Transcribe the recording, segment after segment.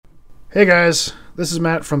Hey guys, this is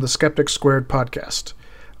Matt from the Skeptics Squared podcast.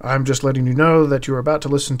 I'm just letting you know that you are about to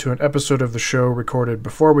listen to an episode of the show recorded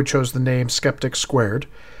before we chose the name Skeptics Squared,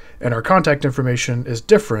 and our contact information is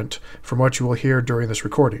different from what you will hear during this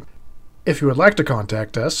recording. If you would like to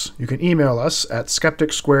contact us, you can email us at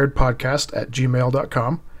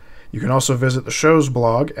skepticsquaredpodcast@gmail.com. You can also visit the show's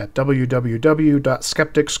blog at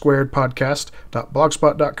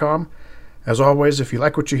www.skepticsquaredpodcast.blogspot.com. As always, if you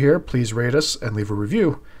like what you hear, please rate us and leave a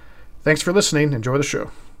review. Thanks for listening. Enjoy the show.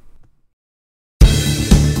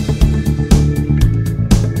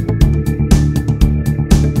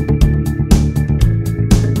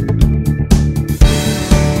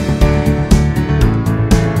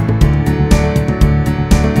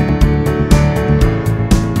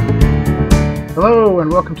 Hello, and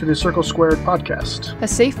welcome to the Circle Squared podcast. A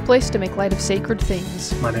safe place to make light of sacred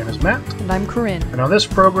things. My name is Matt. And I'm Corinne. And on this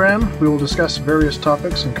program, we will discuss various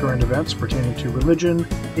topics and current events pertaining to religion,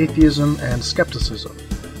 atheism, and skepticism.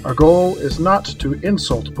 Our goal is not to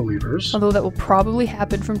insult believers, Although that will probably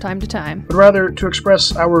happen from time to time. but rather to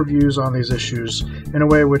express our views on these issues in a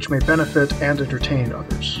way which may benefit and entertain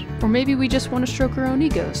others. Or maybe we just want to stroke our own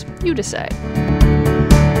egos. You decide.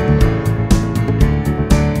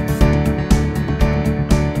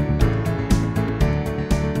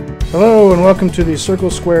 Hello, and welcome to the Circle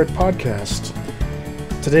Squared podcast.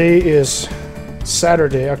 Today is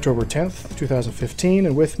Saturday, October 10th, 2015,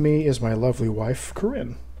 and with me is my lovely wife,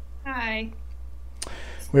 Corinne. Hi.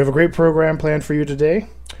 We have a great program planned for you today.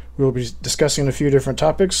 We will be discussing a few different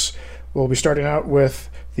topics. We'll be starting out with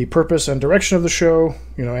the purpose and direction of the show,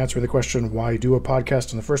 answering the question, why do a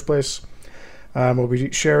podcast in the first place? We'll be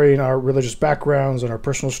sharing our religious backgrounds and our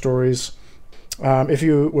personal stories. If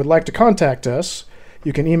you would like to contact us,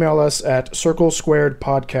 you can email us at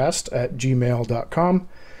circlesquaredpodcast@gmail.com,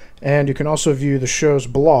 and you can also view the show's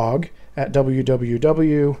blog at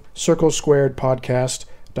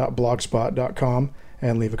www.circlesquaredpodcast.blogspot.com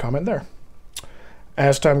and leave a comment there.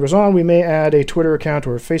 As time goes on, we may add a Twitter account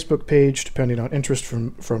or a Facebook page, depending on interest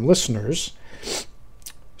from listeners.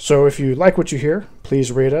 So if you like what you hear,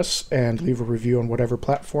 please rate us and leave a review on whatever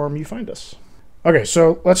platform you find us. Okay,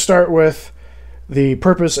 so let's start with the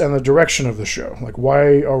purpose and the direction of the show. Like,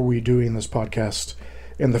 why are we doing this podcast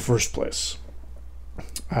in the first place?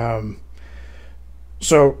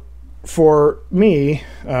 So for me,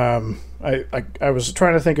 I was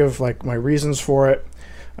trying to think of like my reasons for it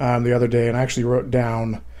the other day, and I actually wrote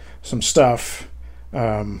down some stuff,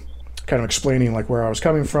 kind of explaining like where I was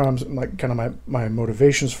coming from, like kind of my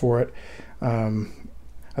motivations for it. I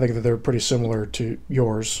think that they're pretty similar to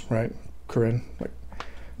yours, right, Corinne?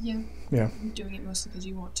 Yeah. Yeah. I'm doing it mostly because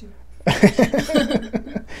you want to.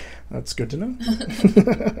 That's good to know.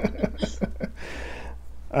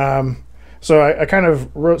 So I kind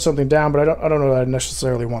of wrote something down, but I don't know that I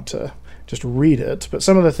necessarily want to just read it. But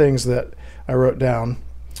some of the things that I wrote down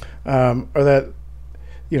are that,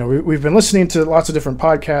 we've been listening to lots of different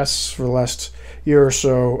podcasts for the last year or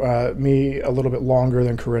so, me a little bit longer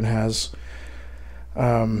than Corinne has.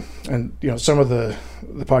 And some of the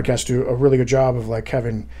podcasts do a really good job of like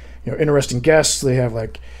having interesting guests. They have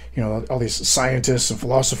like all these scientists and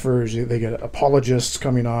philosophers. They get apologists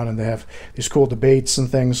coming on, and they have these cool debates and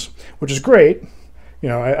things, which is great.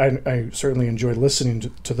 I certainly enjoyed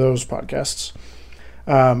listening to those podcasts.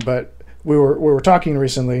 But we were talking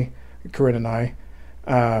recently, Corinne and I,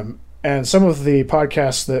 and some of the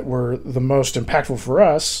podcasts that were the most impactful for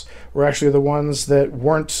us were actually the ones that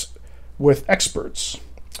weren't with experts.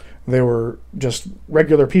 They were just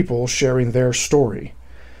regular people sharing their story,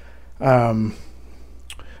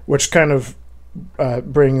 which kind of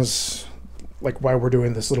brings like why we're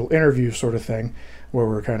doing this little interview sort of thing, where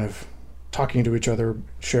we're kind of talking to each other,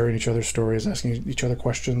 sharing each other's stories, asking each other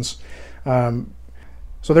questions. So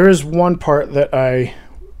there is one part that I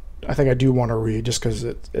think I do want to read, just because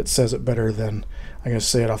it says it better than I'm going to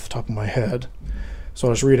say it off the top of my head. So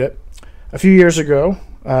I'll just read it. A few years ago,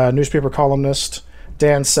 newspaper columnist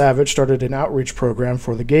Dan Savage started an outreach program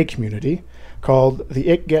for the gay community called the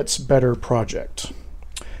It Gets Better Project.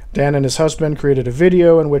 Dan and his husband created a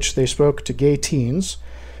video in which they spoke to gay teens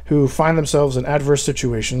who find themselves in adverse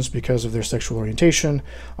situations because of their sexual orientation,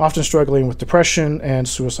 often struggling with depression and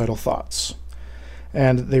suicidal thoughts.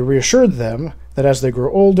 And they reassured them that as they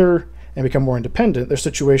grow older and become more independent, their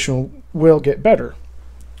situation will get better.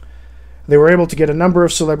 They were able to get a number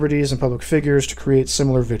of celebrities and public figures to create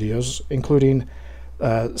similar videos, including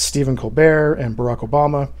Stephen Colbert and Barack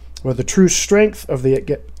Obama, where the true strength of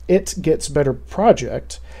the It Gets Better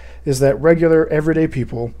project is that regular, everyday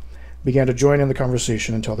people began to join in the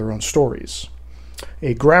conversation and tell their own stories.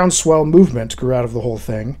 A groundswell movement grew out of the whole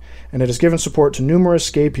thing, and it has given support to numerous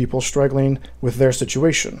gay people struggling with their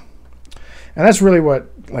situation. And that's really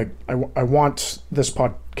what I want this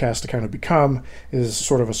podcast to kind of become, is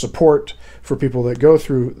sort of a support for people that go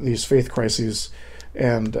through these faith crises.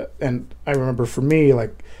 And I remember for me,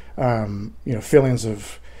 feelings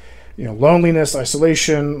of loneliness,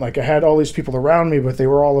 isolation. Like, I had all these people around me, but they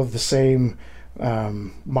were all of the same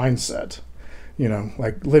mindset.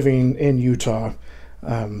 Like living in Utah,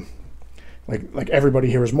 like everybody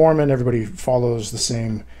here is Mormon. Everybody follows the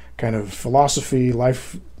same kind of philosophy,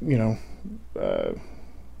 life,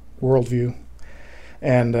 worldview,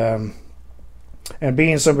 and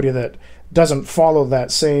being somebody that doesn't follow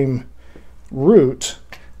that same route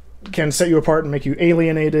can set you apart and make you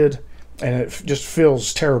alienated, and it just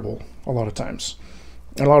feels terrible a lot of times.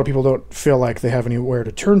 And a lot of people don't feel like they have anywhere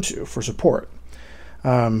to turn to for support.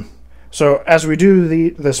 So as we do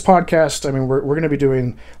this podcast, I mean, we're going to be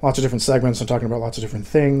doing lots of different segments and talking about lots of different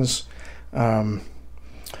things. But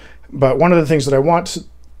one of the things that I want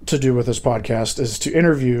to do with this podcast is to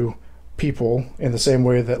interview people in the same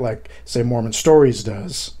way that, like, say, Mormon Stories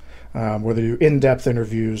does, where they do in-depth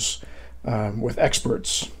interviews with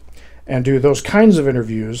experts, and do those kinds of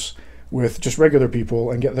interviews with just regular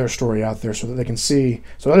people and get their story out there so that they can see,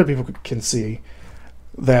 so other people can see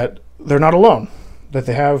that they're not alone, that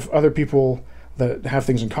they have other people that have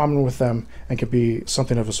things in common with them and can be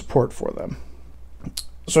something of a support for them.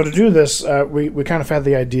 So to do this, we kind of had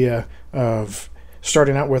the idea of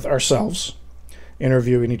starting out with ourselves,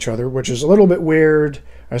 interviewing each other, which is a little bit weird,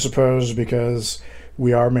 I suppose, because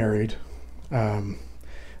we are married.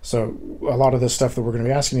 So a lot of this stuff that we're going to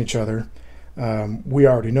be asking each other, we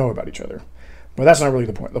already know about each other. But that's not really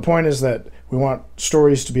the point. The point is that we want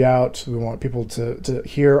stories to be out. We want people to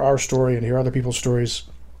hear our story and hear other people's stories.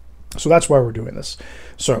 So that's why we're doing this.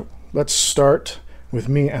 So let's start with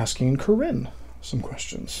me asking Corinne some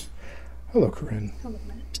questions. Hello, Corinne. Hello,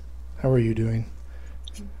 Matt. How are you doing?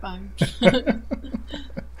 Fine.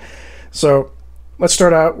 So let's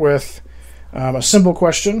start out with a simple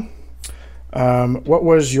question. What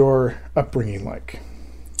was your upbringing like?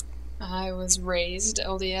 I was raised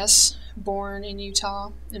LDS, born in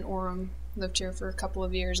Utah, in Orem. Lived here for a couple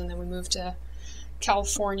of years, and then we moved to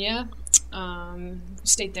California.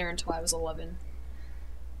 Stayed there until I was 11.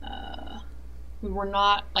 We were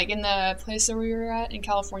not, like, in the place that we were at in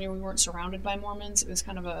California, we weren't surrounded by Mormons. It was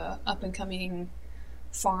kind of a up-and-coming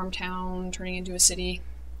farm town turning into a city.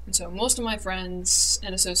 And so most of my friends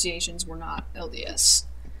and associations were not LDS.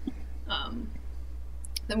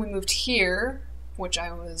 Then we moved here, which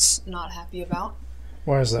I was not happy about.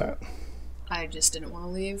 Why is that? I just didn't want to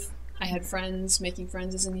leave. I had friends. Making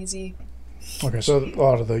friends isn't easy. Okay, so a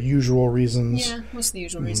lot of the usual reasons. Yeah, most of the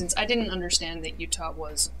usual reasons. I didn't understand that Utah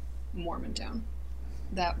was Mormon town.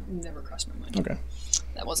 That never crossed my mind. Okay.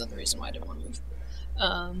 That wasn't the reason why I didn't want to move.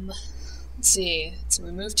 Let's see. So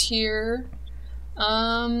we moved here.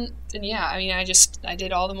 And yeah, I mean, I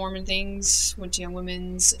did all the Mormon things. Went to Young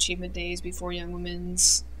Women's, Achievement Days before Young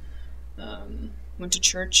Women's. Went to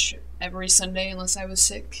church every Sunday unless I was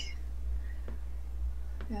sick.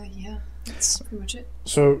 Yeah, that's pretty much it.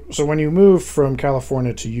 So when you moved from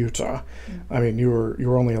California to Utah, I mean, you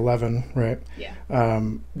were only 11, right? Yeah.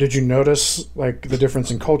 Did you notice, like, the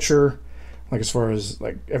difference in culture, like, as far as,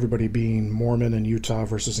 like, everybody being Mormon in Utah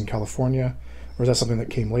versus in California? Or is that something that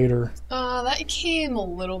came later? That came a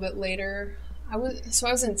little bit later. I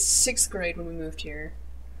was in 6th grade when we moved here,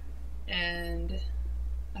 and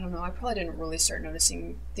I don't know, I probably didn't really start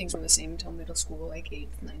noticing things were the same until middle school, like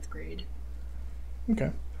 8th, 9th grade.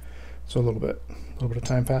 Okay. So a little bit of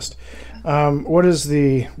time passed. What is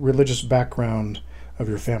the religious background of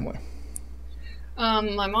your family?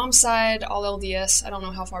 My mom's side, all LDS. I don't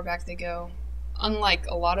know how far back they go. Unlike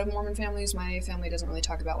a lot of Mormon families, my family doesn't really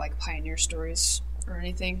talk about, like, pioneer stories or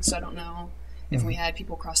anything, so I don't know if we had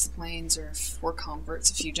people cross the plains or if we're converts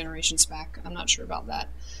a few generations back. I'm not sure about that.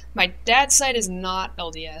 My dad's side is not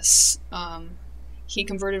LDS. He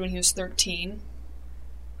converted when he was 13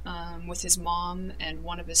 with his mom and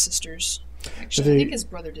one of his sisters. Actually, I think his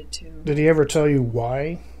brother did too. Did he ever tell you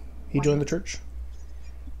why he joined the church?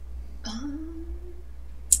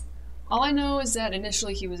 All I know is that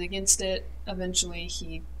initially he was against it. Eventually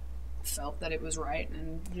he felt that it was right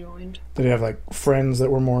and joined. Did he have, like, friends that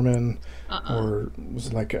were Mormon? Or was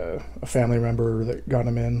it like a family member that got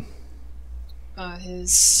him in?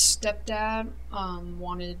 His stepdad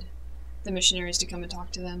wanted the missionaries to come and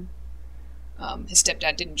talk to them. His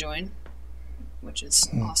stepdad didn't join, which is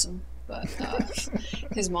awesome. But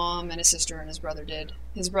his mom and his sister and his brother did.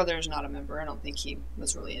 His brother is not a member. I don't think he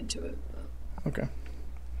was really into it. Okay.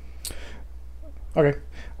 Okay.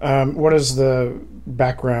 What is the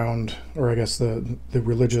background, or I guess the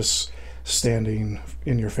religious standing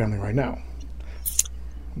in your family right now?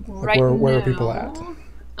 Like where are people at?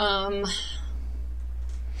 Um,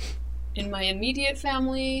 in my immediate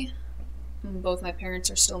family, both my parents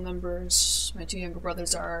are still members. My two younger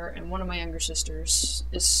brothers are, and one of my younger sisters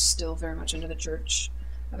is still very much into the church.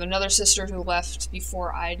 I have another sister who left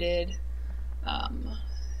before I did,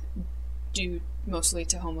 due mostly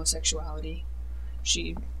to homosexuality.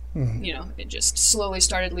 She, it just slowly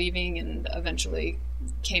started leaving and eventually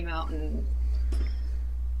came out, and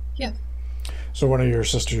yeah. So one of your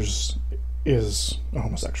sisters is a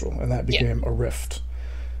homosexual, and that became a rift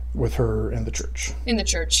with her and the church. In the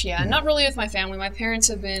church, yeah. Not really with my family. My parents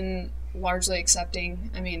have been largely accepting.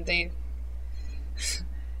 I mean, they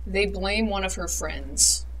blame one of her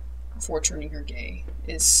friends for turning her gay,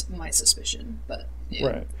 is my suspicion. But yeah.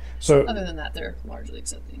 Right. So other than that, they're largely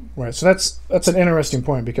accepting. Right. So that's an interesting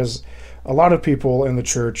point, because a lot of people in the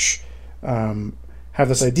church have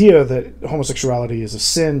this idea that homosexuality is a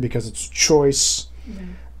sin because it's a choice,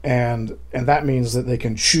 and that means that they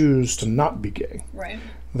can choose to not be gay. Right.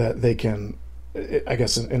 That they can, I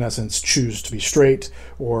guess, in essence, choose to be straight,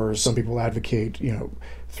 or some people advocate,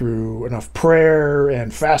 through enough prayer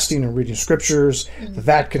and fasting and reading scriptures,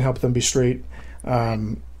 that can help them be straight.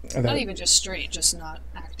 Not even just straight, just not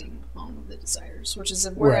acting on the desires, which is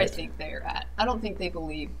where I think they're at. I don't think they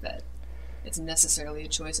believe that it's necessarily a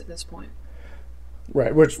choice at this point.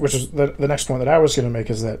 Right, which is the next point that I was going to make,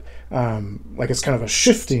 is that it's kind of a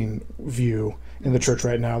shifting view in the church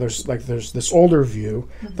right now. There's this older view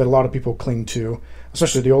that a lot of people cling to,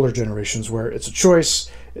 especially the older generations, where it's a choice,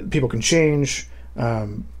 people can change,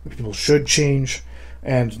 people should change.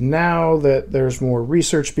 And now that there's more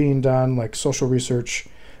research being done, like social research,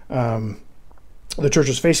 the church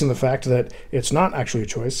is facing the fact that it's not actually a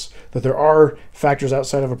choice, that there are factors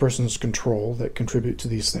outside of a person's control that contribute to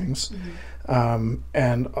these things.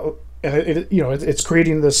 It's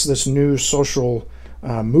creating this new social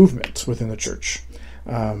movement within the church.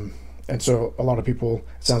 And so a lot of people,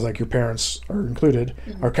 it sounds like your parents are included,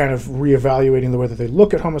 are kind of reevaluating the way that they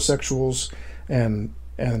look at homosexuals, and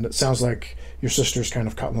it sounds like your sister's kind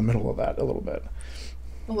of caught in the middle of that a little bit.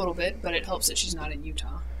 A little bit, but it helps that she's not in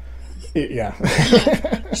Utah. Yeah.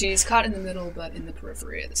 She's caught in the middle, but in the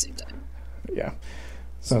periphery at the same time. Yeah.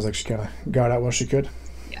 Sounds like she kind of got out while she could.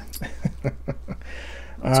 Yeah.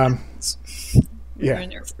 Yeah. In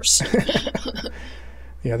the Air Force.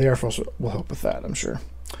 Yeah, the Air Force will help with that, I'm sure.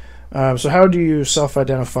 So how do you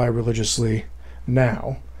self-identify religiously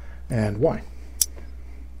now, and why?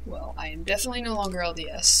 Well, I am definitely no longer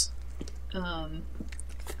LDS.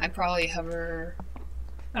 I probably hover...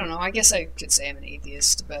 I don't know, I guess I could say I'm an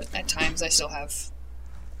atheist, but at times I still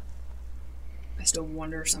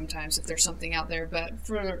wonder sometimes if there's something out there, but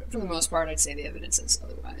for the most part, I'd say the evidence is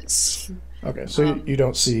otherwise. Okay, so you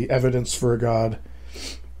don't see evidence for a God?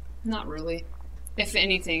 Not really. If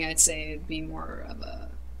anything, I'd say it'd be more of a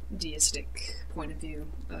deistic point of view,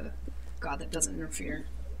 a God that doesn't interfere.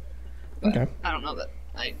 But okay. I don't know that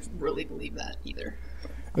I really believe that either.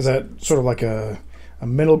 Is that sort of like a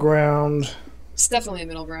middle ground? It's definitely a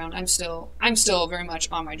middle ground. I'm still very much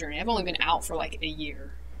on my journey. I've only been out for like a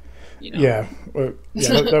year. Yeah,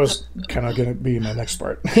 that was kind of going to be my next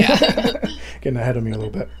part. Yeah. Getting ahead of me a little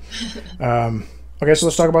bit. Okay, so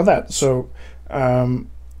let's talk about that. So, about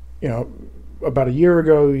a year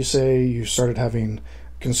ago, you say you started having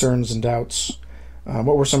concerns and doubts.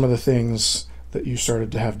 What were some of the things that you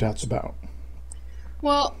started to have doubts about?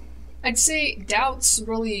 Well, I'd say doubts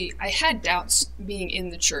really... I had doubts being in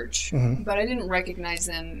the church, but I didn't recognize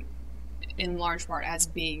them in large part as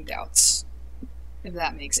being doubts, if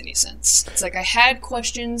that makes any sense. It's like I had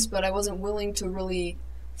questions, but I wasn't willing to really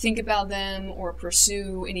think about them or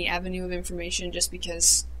pursue any avenue of information just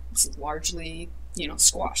because it's largely,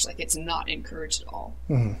 squashed. Like, it's not encouraged at all.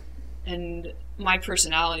 And my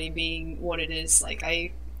personality being what it is, like,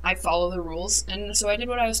 I follow the rules, and so I did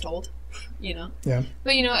what I was told. Yeah.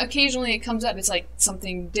 But, occasionally it comes up. It's like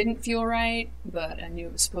something didn't feel right, but I knew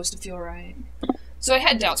it was supposed to feel right. So I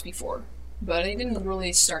had doubts before, but I didn't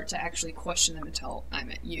really start to actually question them until I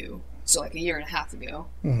met you. So like a year and a half ago.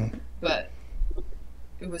 But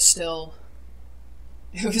it was still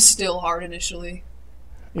hard initially.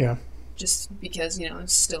 Yeah. Just because, I'm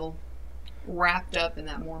still wrapped up in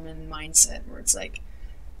that Mormon mindset where it's like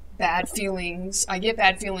bad feelings. I get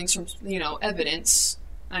bad feelings from, evidence.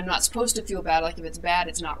 I'm not supposed to feel bad. Like, if it's bad,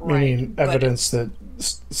 it's not right. Meaning evidence that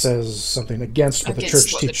says something against what the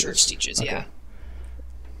church teaches. The church teaches, okay.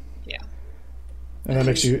 Yeah. And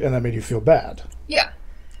that made you feel bad. Yeah.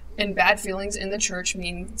 And bad feelings in the church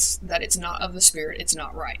means that it's not of the Spirit, it's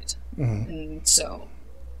not right. And so,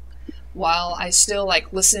 while I still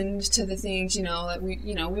like listened to the things, that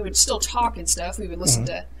we would still talk and stuff. We would listen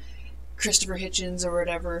to Christopher Hitchens or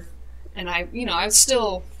whatever, and I would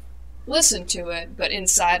still listen to it, but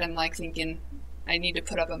inside I'm like thinking I need to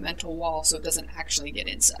put up a mental wall so it doesn't actually get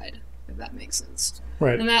inside, if that makes sense.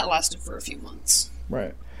 Right. And that lasted for a few months.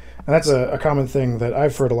 Right. And that's a common thing that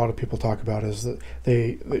I've heard a lot of people talk about, is that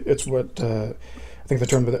it's what I think the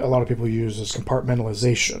term that a lot of people use is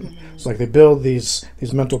compartmentalization. It's like they build these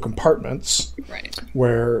mental compartments, right,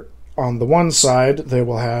 where on the one side they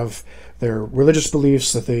will have their religious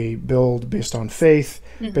beliefs that they build based on faith,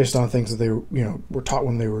 based on things that they were taught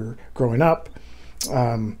when they were growing up.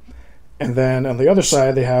 And then on the other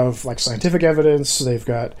side, they have like scientific evidence. They've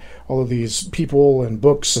got all of these people and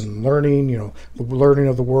books and learning. The learning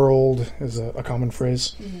of the world is a common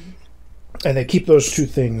phrase. And they keep those two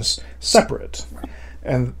things separate. Right.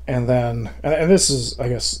 And this is, I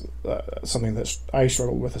guess, something that I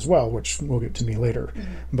struggled with as well, which will get to me later.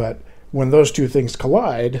 But when those two things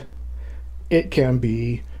collide, it can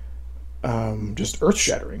be just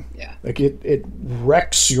earth-shattering. Yeah. Like it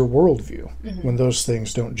wrecks your worldview when those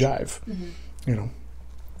things don't jive.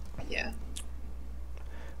 Yeah.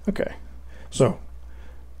 Okay. So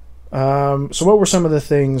what were some of the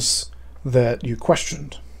things that you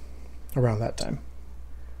questioned around that time?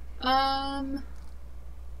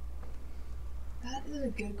 That is a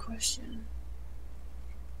good question.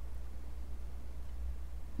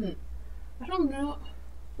 I don't know.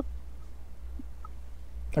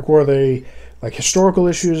 Like, were they like historical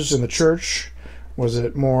issues in the church? Was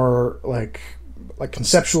it more like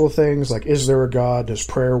conceptual things? Like, is there a God? Does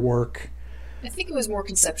prayer work? I think it was more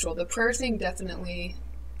conceptual. The prayer thing definitely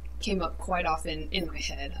came up quite often in my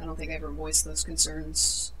head. I don't think I ever voiced those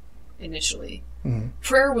concerns initially.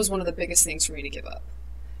 Prayer was one of the biggest things for me to give up.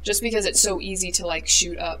 Just because it's so easy to like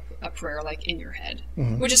shoot up a prayer like in your head,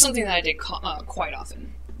 which is something that I did quite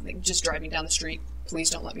often. Like just driving down the street, please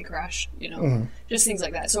don't let me crash, just things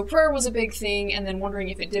like that. So prayer was a big thing, and then wondering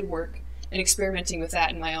if it did work and experimenting with that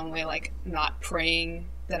in my own way, like not praying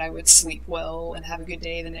that I would sleep well and have a good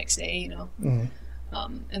day the next day, and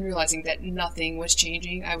realizing that nothing was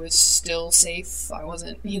changing. I was still safe. I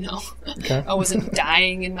wasn't, Okay. I wasn't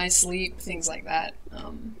dying in my sleep, things like that.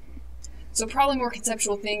 So probably more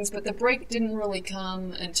conceptual things, but the break didn't really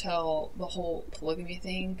come until the whole polygamy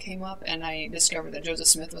thing came up, and I discovered that Joseph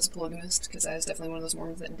Smith was a polygamist, because I was definitely one of those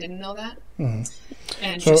Mormons that didn't know that.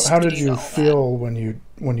 And so how did you feel when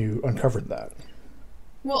you uncovered that?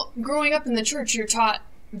 Well, growing up in the church, you're taught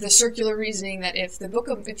the circular reasoning that if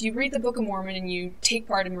you read the Book of Mormon and you take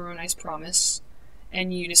part in Moroni's promise,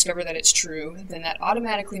 and you discover that it's true, then that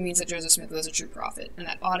automatically means that Joseph Smith was a true prophet, and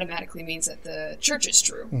that automatically means that the church is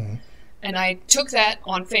true. And I took that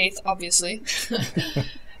on faith, obviously.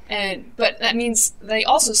 But that means they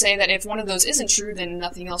also say that if one of those isn't true, then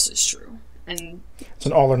nothing else is true. And it's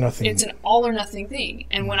an all or nothing. It's an all or nothing thing.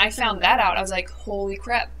 And when I found that out, I was like, holy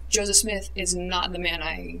crap, Joseph Smith is not the man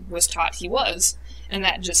I was taught he was. And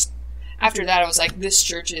that just, after that, I was like, this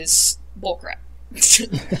church is bullcrap.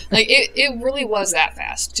 Like, it really was that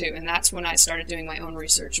fast, too. And that's when I started doing my own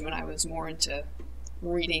research, when I was more into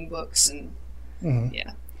reading books and,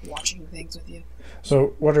 watching things with you.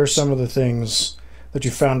 So what are some of the things that you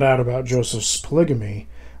found out about Joseph's polygamy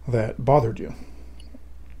that bothered you?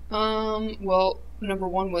 Well, number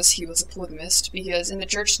one was he was a polygamist, because in the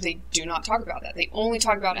church they do not talk about that. They only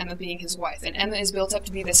talk about Emma being his wife, and Emma is built up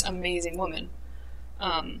to be this amazing woman.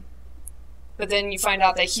 But then you find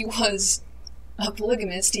out that he was a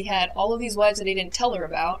polygamist. He had all of these wives that he didn't tell her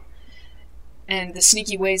about, and the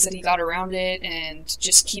sneaky ways that he got around it, and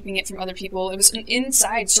just keeping it from other people. It was an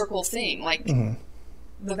inside circle thing. Like,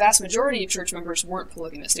 the vast majority of church members weren't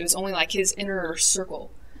polygamist. It was only like his inner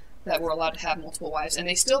circle that were allowed to have multiple wives, and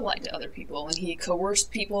they still lied to other people, and he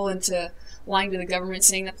coerced people into lying to the government,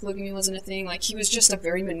 saying that polygamy wasn't a thing. Like, he was just a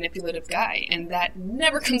very manipulative guy, and that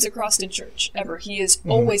never comes across in church, ever. He is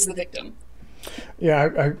always the victim. Yeah,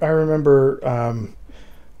 I remember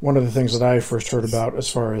one of the things that I first heard about as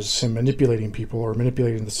far as him manipulating people or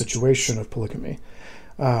manipulating the situation of polygamy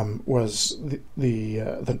was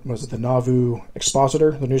the Nauvoo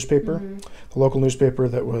Expositor, the newspaper, the local newspaper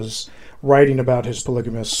that was writing about his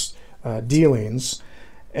polygamous dealings,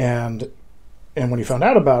 and when he found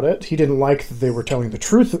out about it, he didn't like that they were telling the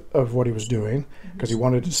truth of what he was doing, because he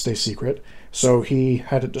wanted it to stay secret. So he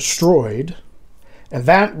had it destroyed, and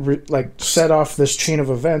that set off this chain of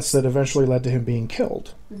events that eventually led to him being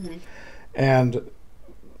killed. And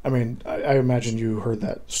I mean, I imagine you heard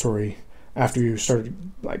that story after you started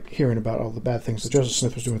like hearing about all the bad things that Joseph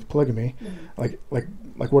Smith was doing with polygamy, like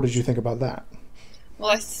what did you think about that? Well,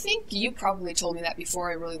 I think you probably told me that before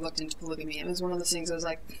I really looked into polygamy. It was one of those things I was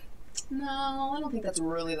like, no, I don't think that's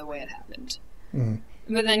really the way it happened. Mm-hmm.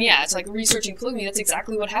 But then, yeah, it's like researching polygamy, that's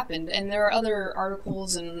exactly what happened. And there are other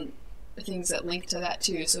articles and things that link to that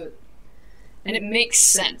too. And it makes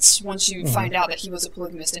sense once you find out that he was a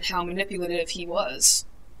polygamist and how manipulative he was.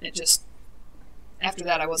 It just, after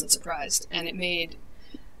that, I wasn't surprised. And it made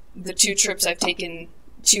the 2 trips I've taken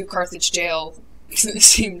to Carthage jail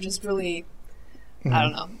seem just really, I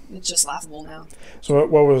don't know, it's just laughable now. So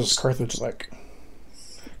what was Carthage like?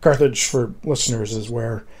 Carthage, for listeners, is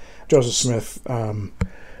where Joseph Smith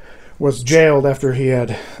was jailed after he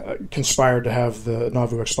had conspired to have the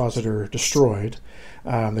Nauvoo Expositor destroyed.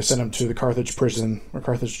 They sent him to the Carthage prison, or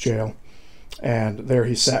Carthage jail, and there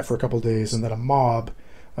he sat for a couple of days, and then a mob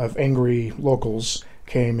of angry locals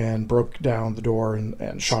came in, broke down the door,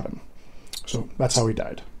 and shot him. So that's how he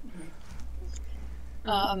died.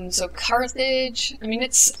 So Carthage, I mean,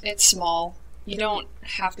 it's small. You don't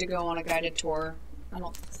have to go on a guided tour, I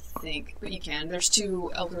don't think, but you can. There's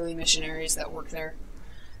 2 elderly missionaries that work there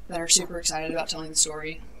that are super excited about telling the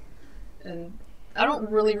story. And I don't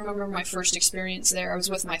really remember my first experience there. I was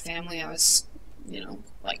with my family. I was,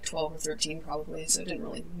 like 12 or 13 probably, so it didn't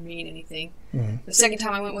really mean anything. Mm-hmm. The second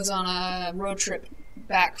time I went was on a road trip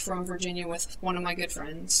back from Virginia with one of my good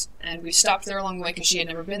friends, and we stopped there along the way because she had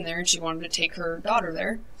never been there and she wanted to take her daughter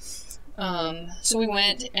there. So we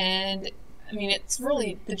went, and I mean, it's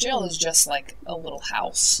really, the jail is just like a little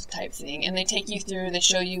house type thing, and they take you through, they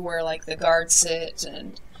show you where like the guards sit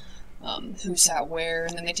and who sat where,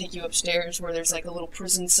 and then they take you upstairs where there's like a little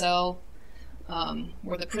prison cell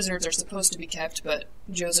where the prisoners are supposed to be kept, but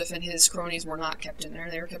Joseph and his cronies were not kept in there.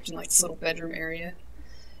 They were kept in like this little bedroom area.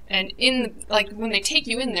 And when they take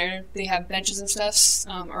you in there, they have benches and stuff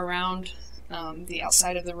around the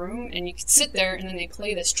outside of the room, and you can sit there, and then they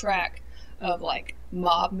play this track of like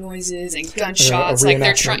mob noises and gunshots. Like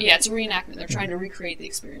they're trying, it's a reenactment. They're trying to recreate the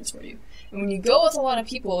experience for you. And when you go with a lot of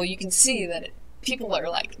people, you can see that people are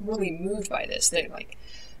like really moved by this. They're like,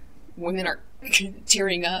 women are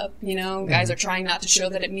tearing up, guys are trying not to show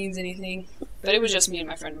that it means anything. But it was just me and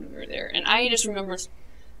my friend when we were there, and I just remember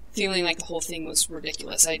feeling like the whole thing was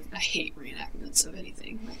ridiculous. I hate reenactments of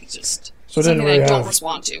anything. Like, it's just something that I don't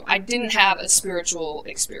respond to. I didn't have a spiritual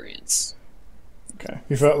experience. Okay.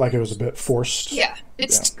 You felt like it was a bit forced? Yeah.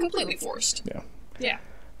 It's completely forced. Yeah. Yeah.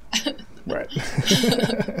 Right.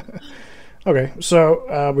 Okay.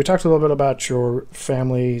 So we talked a little bit about your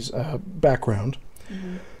family's background.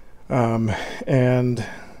 Mm-hmm. And,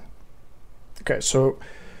 okay, so,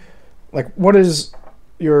 like, what is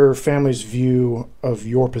your family's view of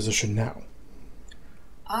your position now?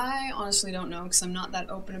 I honestly don't know because I'm not that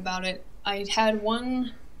open about it. I've had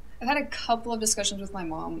a couple of discussions with my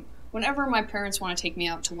mom. Whenever my parents want to take me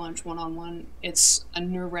out to lunch one-on-one, it's a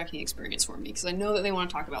nerve-wracking experience for me because I know that they want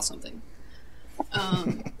to talk about something.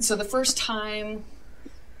 So the first time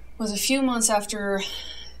was a few months after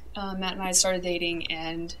Matt and I started dating,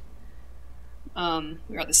 and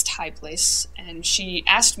we were at this Thai place, and she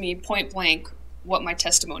asked me point blank what my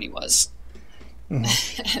testimony was.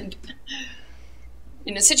 Mm-hmm. And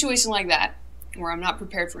in a situation like that, where I'm not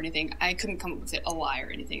prepared for anything, I couldn't come up with a lie or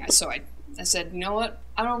anything. So I said, you know what?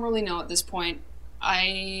 I don't really know at this point.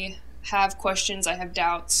 I have questions. I have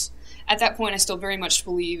doubts. At that point, I still very much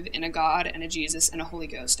believe in a God and a Jesus and a Holy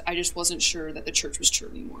Ghost. I just wasn't sure that the church was true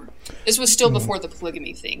anymore. This was still before the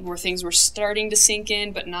polygamy thing, where things were starting to sink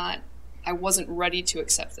in, but I wasn't ready to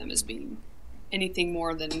accept them as being anything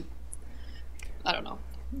more than, I don't know.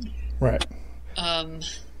 Right. And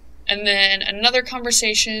then another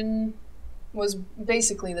conversation was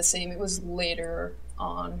basically the same. It was later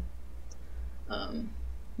on. It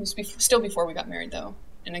was still before we got married, though.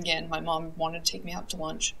 And again, my mom wanted to take me out to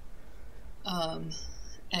lunch. And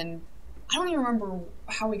I don't even remember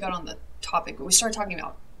how we got on the topic, but we started talking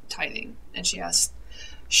about tithing. And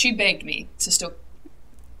she begged me to still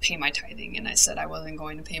pay my tithing. And I said I wasn't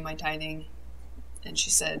going to pay my tithing. And she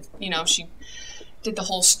said, she did the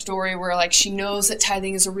whole story where, like, she knows that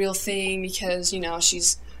tithing is a real thing because,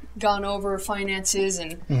 she's gone over finances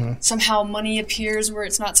and somehow money appears where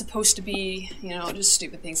it's not supposed to be, just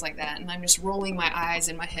stupid things like that. And I'm just rolling my eyes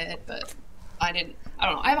in my head, but I don't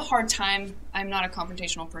know. I have a hard time. I'm not a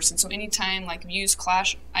confrontational person. So anytime, like, views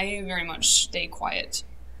clash, I very much stay quiet.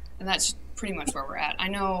 And that's pretty much where we're at. I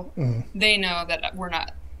know they know that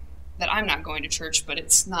that I'm not going to church, but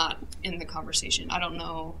it's not in the conversation. I don't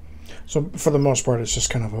know. So for the most part, it's just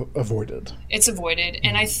kind of avoided. It's avoided.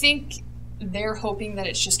 And I think they're hoping that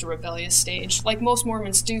it's just a rebellious stage. Like most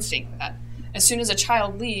Mormons do think that. As soon as a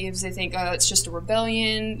child leaves, they think, oh, it's just a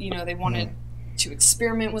rebellion. They wanted to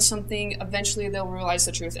experiment with something. Eventually they'll realize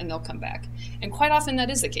the truth and they'll come back. And quite often that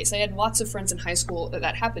is the case. I had lots of friends in high school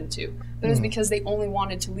that happened to. But it was because they only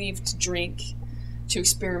wanted to leave to drink, to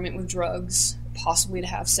experiment with drugs, possibly to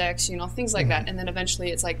have sex, things like that. And then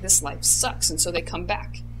eventually it's like, this life sucks. And so they come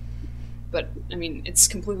back. But, it's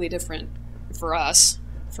completely different for us,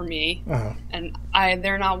 for me. And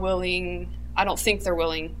they're not willing, I don't think they're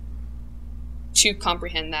willing to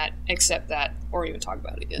comprehend that, accept that, or even talk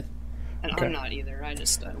about it yet. And okay. I'm not either. I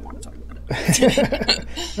don't want to talk about it.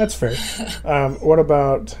 That's fair. What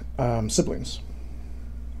about siblings?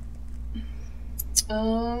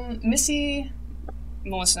 Missy,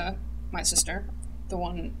 Melissa, my sister, the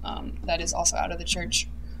one that is also out of the church,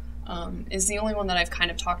 is the only one that I've kind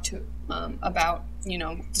of talked to about,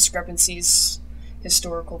 discrepancies,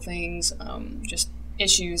 historical things, just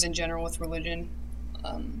issues in general with religion.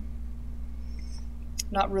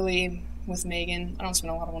 Not really with Megan. I don't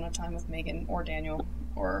spend a lot of time with Megan or Daniel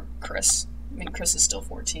or Chris. Chris is still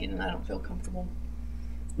 14, and I don't feel comfortable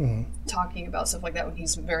talking about stuff like that when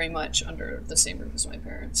he's very much under the same roof as my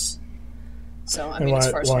parents. So,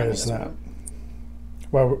 as far as why is that?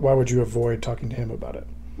 Why would you avoid talking to him about it?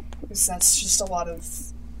 Because that's just a lot of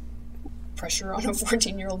pressure on a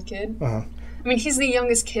 14-year-old kid. Uh-huh. He's the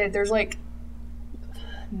youngest kid. There's like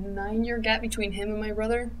a 9-year gap between him and my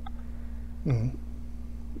brother. Mm-hmm.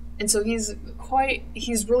 And so he's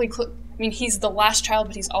really close. He's the last child,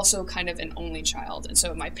 but he's also kind of an only child. And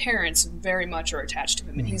so my parents very much are attached to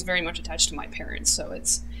him, and he's very much attached to my parents. So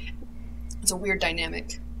it's a weird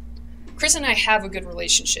dynamic. Chris and I have a good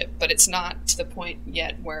relationship, but it's not to the point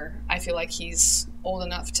yet where I feel like he's old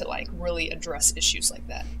enough to really address issues like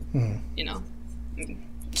that.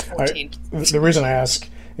 He's 14. The reason I ask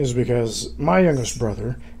is because my youngest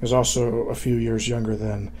brother is also a few years younger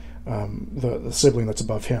than the sibling that's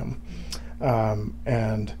above him.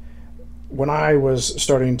 And when I was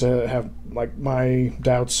starting to have my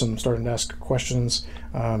doubts and starting to ask questions,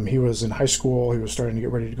 he was in high school. He was starting to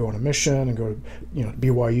get ready to go on a mission and go to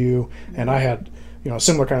BYU. And I had a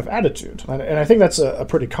similar kind of attitude, and I think that's a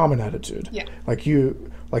pretty common attitude. Yeah. Like you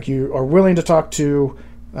are willing to talk to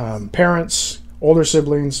parents, older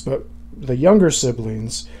siblings, but the younger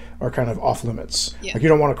siblings are kind of off limits. Yeah. You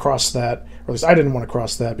don't want to cross that, or at least I didn't want to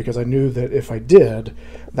cross that, because I knew that if I did,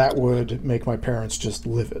 that would make my parents just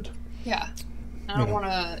livid. Yeah. I don't want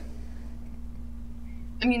to...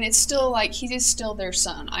 it's still he is still their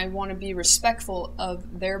son. I want to be respectful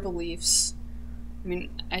of their beliefs.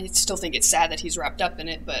 I still think it's sad that he's wrapped up in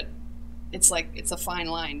it, but it's a fine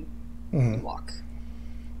line you walk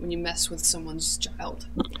when you mess with someone's child.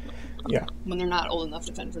 Yeah. When they're not old enough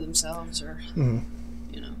to fend for themselves, or,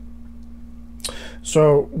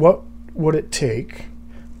 So what would it take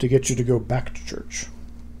to get you to go back to church?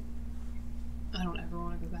 I don't ever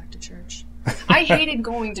want to go back to church. I hated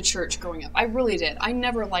going to church growing up. I really did. I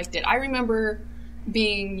never liked it. I remember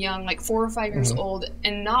being young, 4 or 5 years old,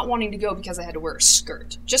 and not wanting to go because I had to wear a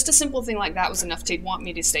skirt. Just a simple thing like that was enough to want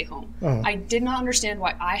me to stay home. I did not understand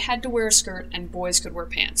why I had to wear a skirt and boys could wear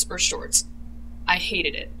pants or shorts. I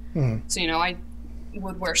hated it. So, I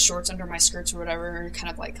would wear shorts under my skirts or whatever,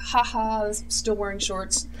 kind of haha, still wearing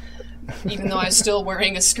shorts, even though I was still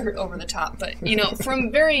wearing a skirt over the top. But,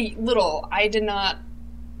 from very little, I did not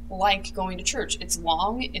like going to church. It's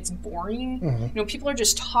long, it's boring. People are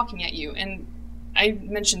just talking at you, and I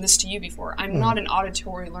mentioned this to you before. I'm not an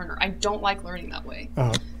auditory learner. I don't like learning that way.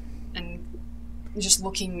 And just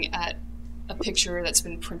looking at a picture that's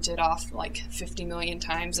been printed off 50 million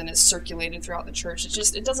times and is circulated throughout the church,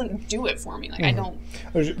 it doesn't do it for me. I don't...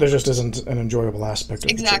 There just isn't an enjoyable aspect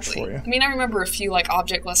of the church for you. I remember a few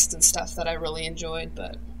object lessons and stuff that I really enjoyed,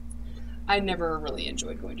 but I never really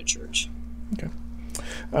enjoyed going to church. Okay.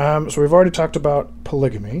 So we've already talked about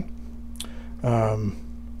polygamy.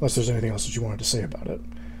 Unless there's anything else that you wanted to say about it.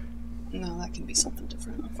 No, that can be something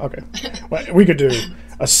different. Okay. Well, we could do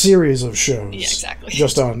a series of shows. Yeah, exactly.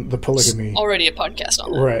 Just on the polygamy. There's already a podcast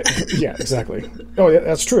on that. Right. Yeah, exactly. Oh, yeah,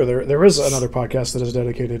 that's true. There is another podcast that is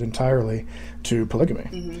dedicated entirely to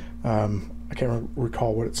polygamy. I can't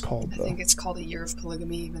recall what it's called, though. I think it's called A Year of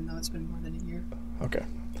Polygamy, even though it's been more than a year. Okay.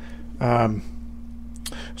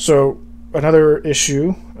 So another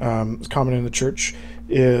issue common in the church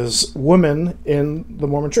is women in the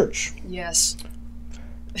Mormon church. Yes.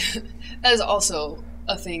 That is also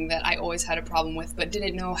a thing that I always had a problem with, but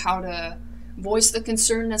didn't know how to voice the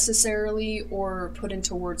concern necessarily or put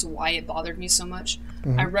into words why it bothered me so much.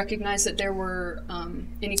 I recognized that there were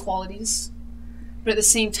inequalities But at the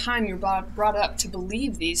same time, you're brought up to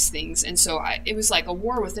believe these things. And so it was like a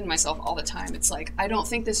war within myself all the time. It's like, I don't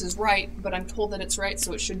think this is right, but I'm told that it's right,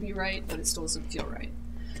 so it should be right, but it still doesn't feel right.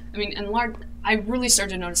 I mean, and I really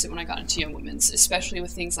started to notice it when I got into Young Women's, especially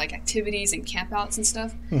with things like activities and campouts and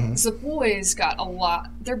stuff. Because the boys got a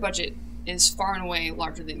lot, their budget is far and away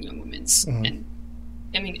larger than Young Women's. And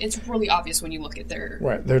I mean, it's really obvious when you look at their...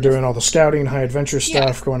 Right, they're doing all the scouting, high adventure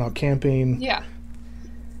stuff, going out camping. Yeah.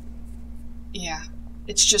 Yeah.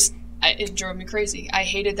 It's just, it drove me crazy. I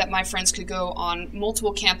hated that my friends could go on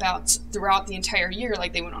multiple campouts throughout the entire year.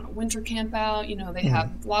 Like, they went on a winter campout, you know, they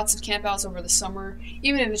have lots of campouts over the summer.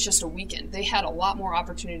 Even if it's just a weekend, they had a lot more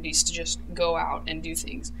opportunities to just go out and do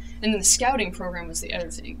things. And then the scouting program was the other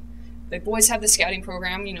thing. The boys have the scouting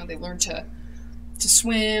program, you know, they learn to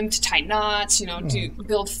swim, to tie knots, you know,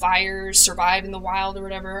 build fires, survive in the wild or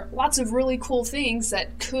whatever. Lots of really cool things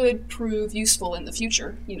that could prove useful in the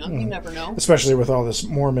future. You know, you never know. Especially with all this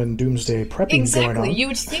Mormon doomsday prepping going on. Exactly. You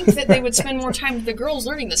would think that they would spend more time with the girls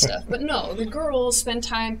learning this stuff. But no, the girls spend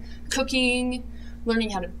time cooking,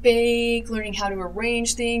 learning how to bake, learning how to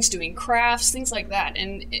arrange things, doing crafts, things like that.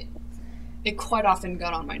 And it quite often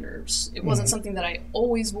got on my nerves. It wasn't something that I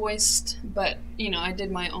always voiced, but, you know, I did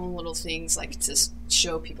my own little things, like to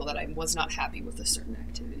show people that I was not happy with a certain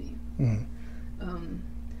activity.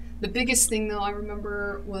 The biggest thing, though, I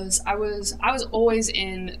remember was I was always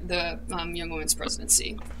in the Young Women's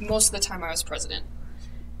presidency. Most of the time I was president.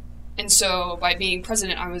 And so by being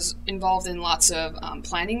president, I was involved in lots of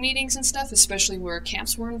planning meetings and stuff, especially where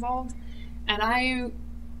camps were involved. And I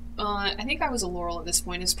think I was a Laurel at this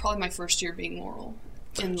point. It's probably my first year being Laurel.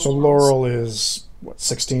 So Laurel is, what,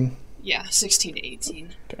 16? Yeah, 16 to 18.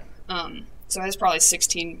 Okay. So I was probably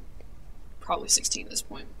 16 at this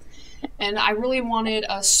point. And I really wanted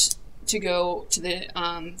us to go to the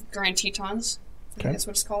Grand Tetons, I think that's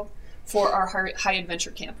what it's called, for our high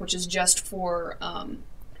adventure camp, which is just for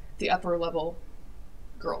the upper level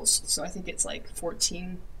girls. So I think it's like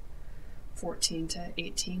 14 to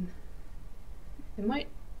 18. It might...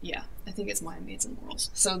 Yeah, I think it's Lion Maids and Laurels.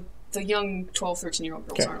 So the young 12, 13-year-old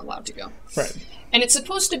girls aren't allowed to go. Right. And it's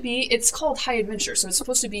supposed to be, it's called high adventure, so it's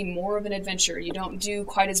supposed to be more of an adventure. You don't do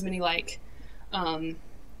quite as many, like,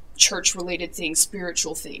 church-related things,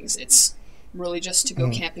 spiritual things. It's really just to go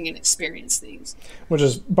camping and experience things. Which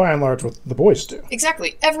is, by and large, what the boys do.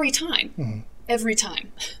 Exactly. Every time. Every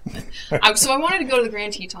time. So I wanted to go to the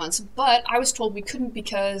Grand Tetons, but I was told we couldn't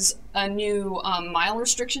because a new mile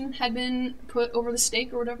restriction had been put over the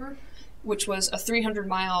stake or whatever, which was a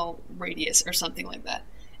 300-mile radius or something like that.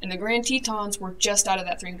 And the Grand Tetons were just out of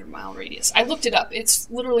that 300-mile radius. I looked it up. It's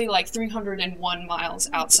literally like 301 miles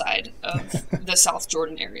outside of the South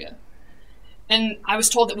Jordan area. And I was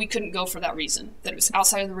told that we couldn't go for that reason, that it was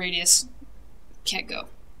outside of the radius, can't go.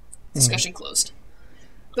 Discussion closed.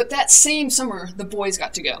 But that same summer, the boys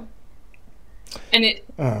got to go. And it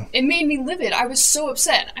made me livid. I was so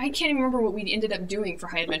upset. I can't even remember what we ended up doing for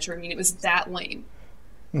high adventure. I mean, it was that lame.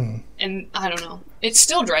 And I don't know. It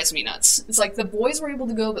still drives me nuts. It's like the boys were able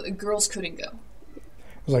to go, but the girls couldn't go. It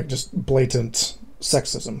was like just blatant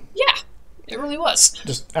sexism. Yeah, it really was.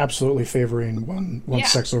 Just absolutely favoring one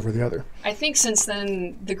sex over the other. I think since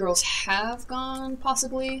then, the girls have gone,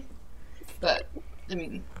 possibly. But, I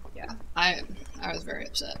mean, yeah, I was very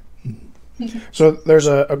upset. So there's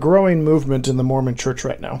a growing movement in the Mormon Church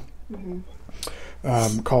right now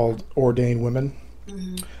called Ordained Women.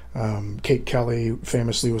 Kate Kelly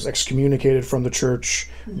famously was excommunicated from the church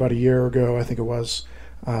about a year ago, I think it was,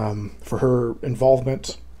 for her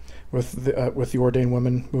involvement with the Ordained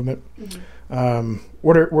Women movement.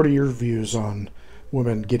 What are your views on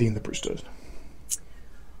women getting the priesthood?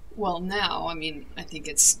 Well, now, I mean, I think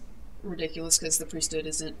it's ridiculous because the priesthood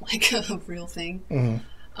isn't like a real thing.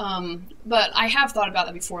 But I have thought about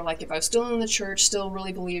that before. Like, if I was still in the church, still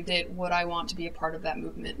really believed it, would I want to be a part of that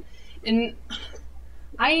movement? And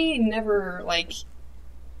I never,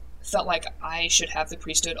 felt like I should have the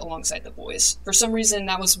priesthood alongside the boys. For some reason,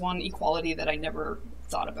 that was one equality that I never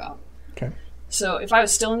thought about. Okay. So if I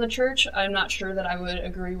was still in the church, I'm not sure that I would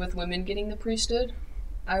agree with women getting the priesthood.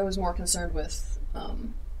 I was more concerned with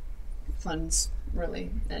funds,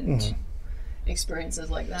 really, and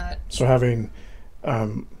experiences like that. So having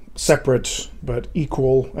separate but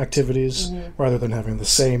equal activities rather than having the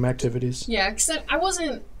same activities. Yeah, because I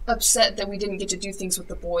wasn't upset that we didn't get to do things with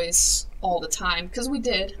the boys all the time, because we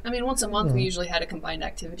did. I mean, once a month we usually had a combined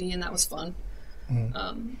activity, and that was fun.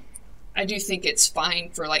 I do think it's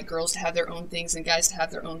fine for girls to have their own things and guys to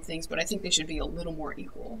have their own things, but I think they should be a little more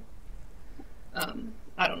equal.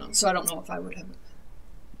 I don't know. So I don't know if I would have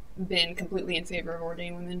been completely in favor of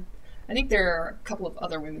ordained women. I think there are a couple of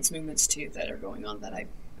other women's movements too that are going on that I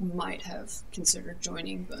might have considered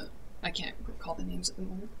joining, but I can't recall the names at the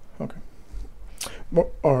moment. Okay.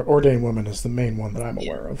 Ordained Women is the main one that I'm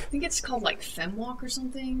aware of. I think it's called like FemWalk or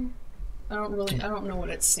something. I don't know what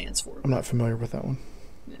it stands for. I'm not familiar with that one.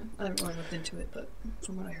 Yeah, I haven't really looked into it, but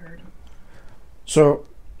from what I heard. So,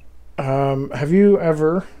 have you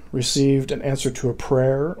ever received an answer to a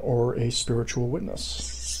prayer or a spiritual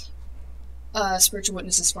witness? Spiritual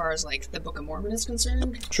witness as far as like the Book of Mormon is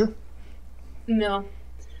concerned? Sure. No.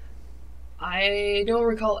 I don't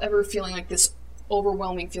recall ever feeling like this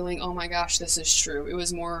overwhelming feeling, oh my gosh, this is true. It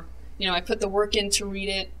was more, I put the work in to read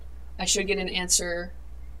it. I should get an answer.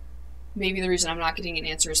 Maybe the reason I'm not getting an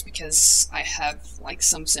answer is because I have like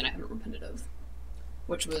some sin I haven't repented of,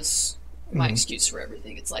 which was my excuse for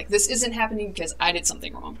everything. It's like, this isn't happening because I did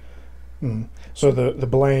something wrong. So the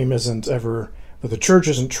blame isn't ever that the church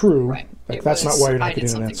isn't true. Right. Like that's not why you're not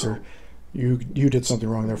getting an answer. Wrong. You did something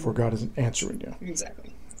wrong, therefore God isn't answering you.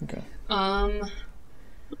 Exactly. Okay.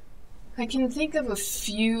 I can think of a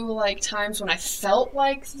few like times when I felt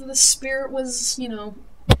like the Spirit was,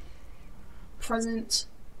 present.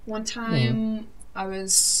 One time I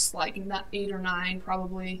was like 8 or 9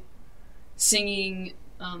 probably singing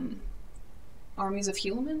Armies of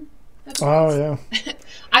Helaman. Oh yeah.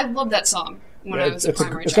 I love that song when I was a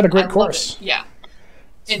primary child. It's got a great chorus. Yeah.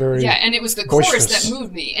 And it was the boisterous. chorus that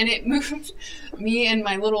moved me, and it moved me and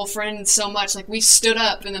my little friend so much. Like we stood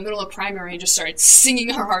up in the middle of primary and just started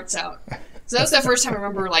singing our hearts out. So that was the first time I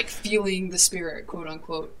remember like feeling the Spirit, quote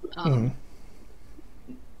unquote.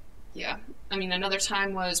 Yeah, I mean, another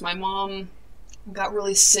time was my mom got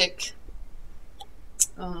really sick.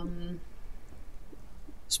 It was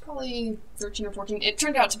probably 13 or 14. It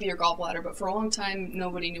turned out to be her gallbladder, but for a long time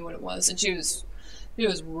nobody knew what it was, and she was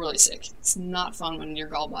really sick. It's not fun when your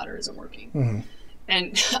gallbladder isn't working.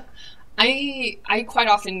 And I quite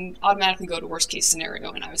often automatically go to worst case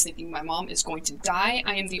scenario, and I was thinking my mom is going to die.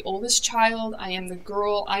 I am the oldest child. I am the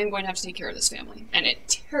girl. I am going to have to take care of this family. And it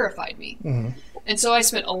terrified me. And so I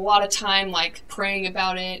spent a lot of time like praying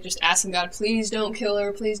about it, just asking God, please don't kill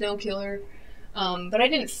her, please don't kill her. But I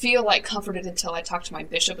didn't feel like comforted until I talked to my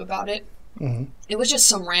bishop about it. It was just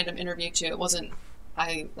some random interview too. It wasn't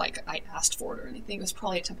I asked for it or anything. It was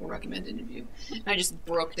probably a temple recommended interview. And I just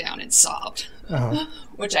broke down and sobbed,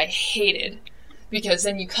 which I hated, because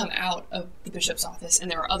then you come out of the bishop's office and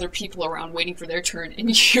there are other people around waiting for their turn,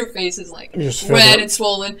 and your face is like red and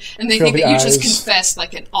swollen, and they think that you just confessed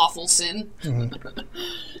like an awful sin.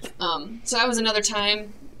 So that was another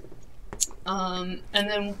time. And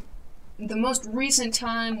then the most recent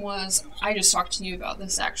time was, I just talked to you about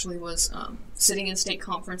this actually, was sitting in state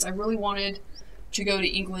conference. I really wanted to go to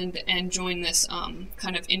England and join this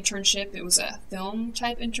kind of internship. It was a film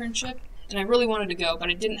type internship, and I really wanted to go, but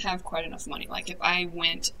I didn't have quite enough money. Like if I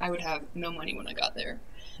went, I would have no money when I got there.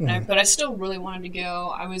 But I still really wanted to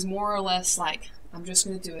go. I was more or less like, I'm just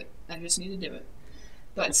going to do it. I just need to do it.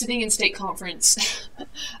 But sitting in state conference,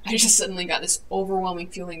 I just suddenly got this overwhelming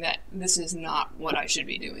feeling that this is not what I should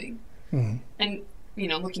be doing. And,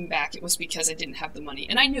 looking back, it was because I didn't have the money.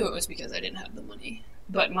 And I knew it was because I didn't have the money.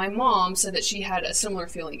 But my mom said that she had a similar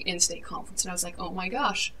feeling in state conference. And I was like, oh my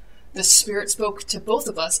gosh, the Spirit spoke to both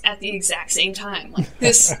of us at the exact same time. Like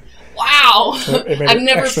this, wow. So I've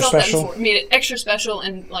never felt special. that before. It made it extra special,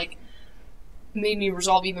 and like made me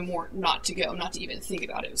resolve even more not to go, not to even think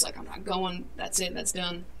about it. It was like, I'm not going. That's it. That's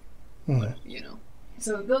done. But,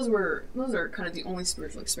 So those are kind of the only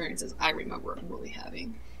spiritual experiences I remember really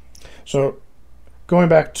having. So going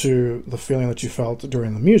back to the feeling that you felt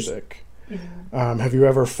during the music, have you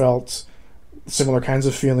ever felt similar kinds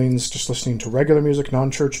of feelings just listening to regular music,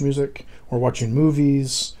 non-church music, or watching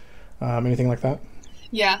movies, anything like that?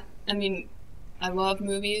 Yeah, I mean, I love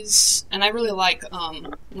movies, and I really like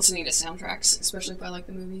listening to soundtracks, especially if I like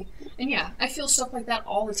the movie. And yeah, I feel stuff like that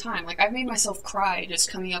all the time. Like, I've made myself cry just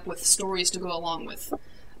coming up with stories to go along with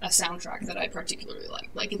a soundtrack that I particularly like.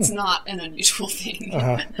 Like, it's not an unusual thing.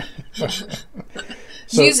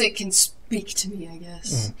 Music can speak to me, I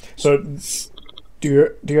guess. So,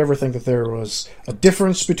 do you ever think that there was a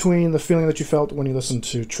difference between the feeling that you felt when you listened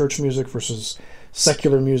to church music versus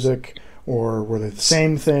secular music, or were they the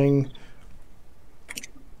same thing?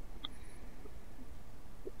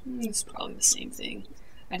 It's probably the same thing.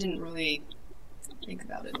 I didn't really think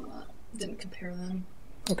about it a lot. Didn't compare them.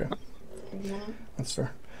 Okay. That's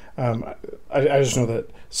fair. I just know that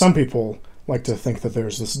some people like to think that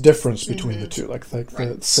there's this difference between the two. Like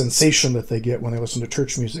the sensation that they get when they listen to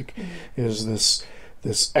church music is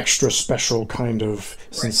this extra special kind of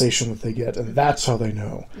sensation that they get, and that's how they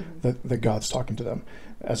know that God's talking to them,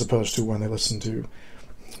 as opposed to when they listen to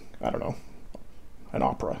I don't know, an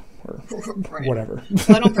opera or Right. whatever.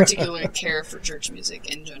 Well, I don't particularly care for church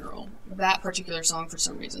music in general. That particular song, for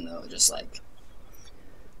some reason, though, just like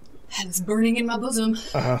it's burning in my bosom.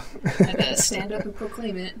 Uh-huh. I had to stand up and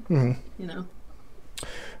proclaim it. Mhm. You know.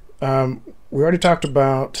 We already talked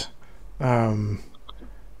about,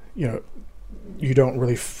 you don't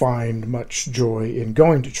really find much joy in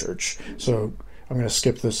going to church. So I'm going to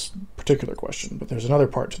skip this particular question, but there's another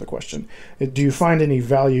part to the question. Do you find any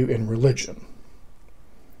value in religion?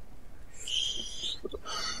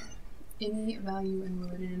 Any value in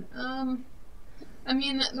religion? I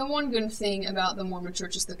mean, the one good thing about the Mormon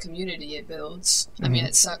Church is the community it builds. I mean,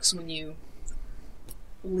 it sucks when you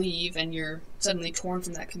leave and you're suddenly torn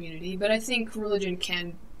from that community, but I think religion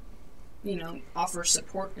can, offer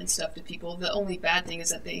support and stuff to people. The only bad thing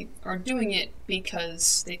is that they are doing it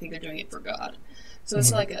because they think they're doing it for God. So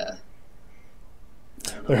it's like a,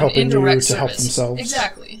 I don't know, They're helping you indirect to help service. themselves.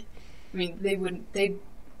 Exactly. I mean,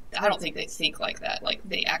 I don't think they think like that. Like,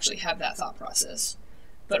 they actually have that thought process.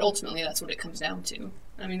 But ultimately, that's what it comes down to.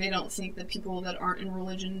 I mean, they don't think that people that aren't in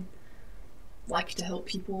religion like to help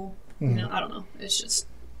people. I don't know. It's just,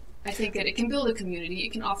 I think that it can build a community.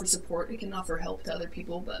 It can offer support. It can offer help to other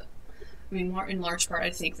people. But, I mean, in large part, I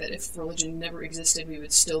think that if religion never existed, we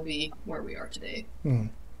would still be where we are today.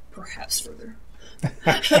 Perhaps further.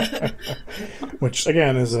 Which,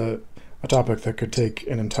 again, is a topic that could take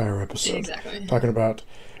an entire episode. Exactly. Talking about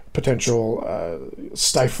potential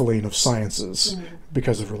stifling of sciences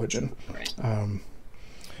because of religion. Right.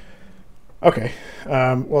 Okay.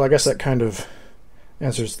 Well, I guess that kind of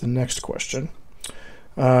answers the next question.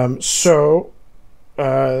 So,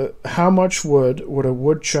 how much wood would a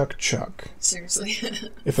woodchuck chuck Seriously.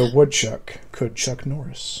 if a woodchuck could Chuck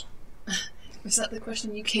Norris? Was that the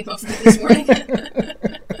question you came up with this morning?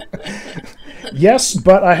 Yes,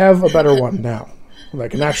 but I have a better one now,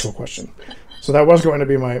 like an actual question. So that was going to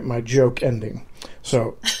be my joke ending.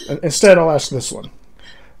 So instead, I'll ask this one.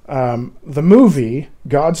 The movie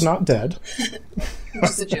God's Not Dead,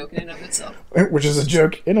 Which is a joke in and of itself. which is a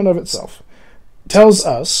joke in and of itself, tells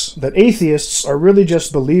us that atheists are really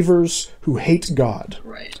just believers who hate God.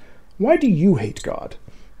 Right. Why do you hate God?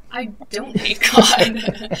 I don't hate God.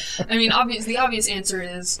 I mean, the obvious answer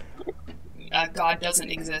is God doesn't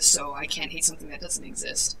exist, so I can't hate something that doesn't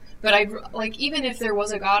exist. But even if there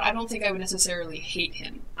was a God, I don't think I would necessarily hate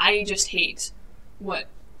him. I just hate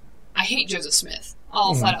I hate Joseph Smith.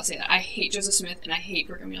 I'll flat out say that. I hate Joseph Smith, and I hate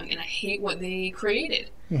Brigham Young, and I hate what they created.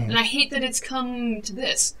 And I hate that it's come to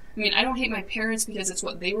this. I mean, I don't hate my parents because it's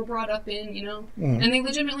what they were brought up in, and they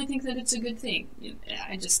legitimately think that it's a good thing.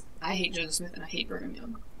 I hate Joseph Smith, and I hate Brigham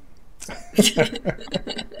Young.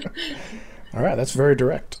 All right, that's very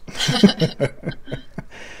direct.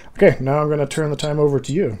 Okay, now I'm going to turn the time over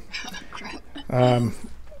to you. Crap. Um,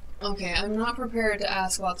 Okay, I'm not prepared to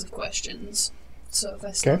ask lots of questions, so if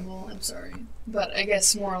I stumble, I'm sorry. But I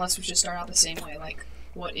guess more or less we should start out the same way, like,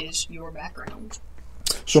 what is your background?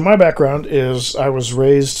 So my background is I was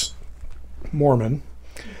raised Mormon,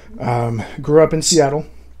 grew up in Seattle.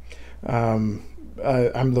 I'm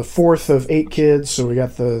the fourth of 8 kids, so we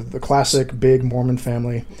got the classic big Mormon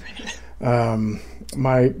family.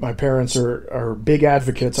 My parents are big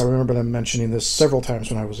advocates. I remember them mentioning this several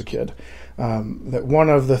times when I was a kid. That one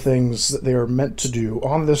of the things that they are meant to do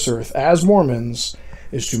on this earth as Mormons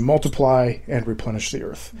is to multiply and replenish the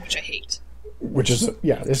earth. Which I hate. Which is,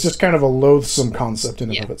 it's just kind of a loathsome concept in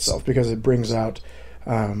and of itself, because it brings out,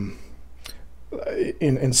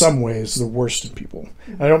 in some ways, the worst in people.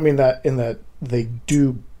 And I don't mean that in that they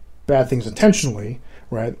do bad things intentionally,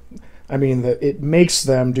 right? I mean that it makes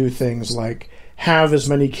them do things like have as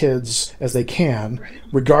many kids as they can,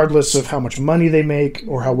 regardless of how much money they make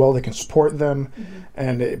or how well they can support them.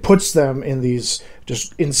 And it puts them in these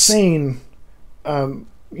just insane,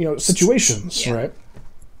 situations, right?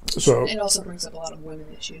 So it also brings up a lot of women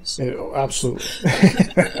issues. Absolutely.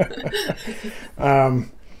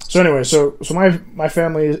 So anyway, so my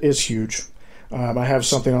family is huge. I have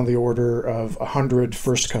something on the order of 100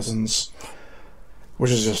 first cousins, which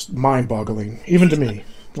is just mind-boggling, even to me.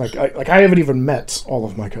 I haven't even met all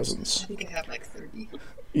of my cousins. I think I have like 30.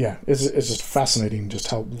 Yeah, it's just fascinating just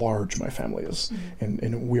how large my family is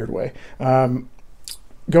in a weird way.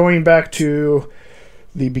 Going back to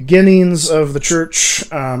the beginnings of the church,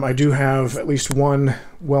 I do have at least one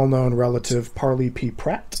well-known relative, Parley P.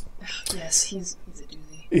 Pratt. Yes, he's a doozy.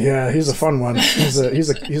 Yeah, he's a fun one. He's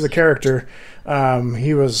a character.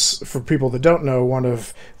 He was, for people that don't know, one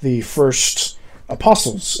of the first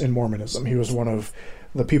apostles in Mormonism. He was one of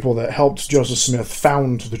the people that helped Joseph Smith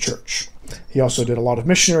found the church. He also did a lot of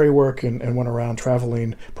missionary work and went around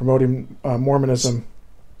traveling, promoting Mormonism.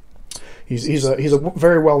 He's a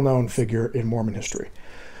very well known figure in Mormon history.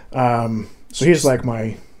 So he's like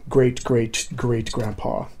my great great great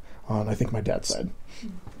grandpa on, I think, my dad's side.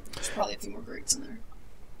 There's probably a few more greats in there.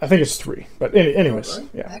 I think it's 3, but anyways, Really?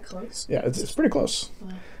 yeah, That close? yeah, it's pretty close.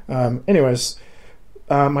 Wow. Anyways,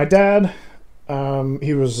 my dad,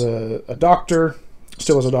 he was a doctor,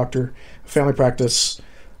 still is a doctor, family practice.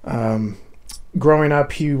 Growing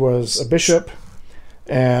up, he was a bishop,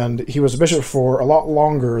 and he was a bishop for a lot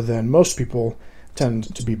longer than most people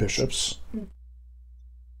tend to be bishops.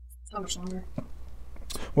 How much longer?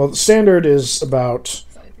 Well, the standard is about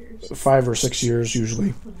 5 years. 5 or 6 years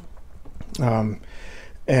usually.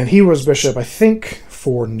 And he was bishop, I think,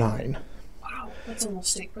 for 9. Wow, that's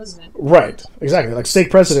almost stake president. Right, exactly. Like stake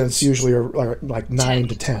presidents usually are like 9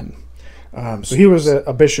 to 10. So he was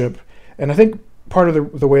a bishop, and I think part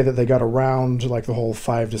of the way that they got around like the whole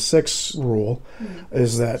 5 to 6 rule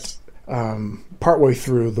is that partway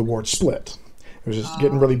through the ward split. It was just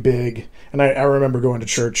getting really big, and I remember going to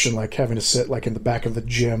church and like having to sit like in the back of the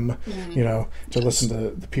gym, you know, to listen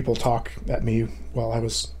to the people talk at me while I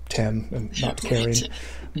was 10 and not caring,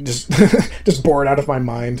 just bored out of my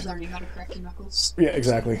mind. Learning how to crack your knuckles. Yeah,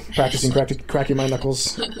 exactly. Practicing cracking my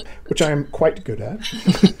knuckles, which I am quite good at.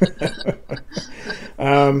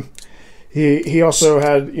 He also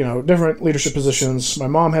had, you know, different leadership positions. My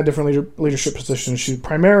mom had different leadership positions. She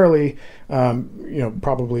primarily, you know,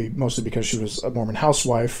 probably mostly because she was a Mormon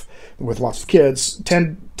housewife with lots of kids,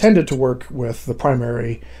 tended to work with the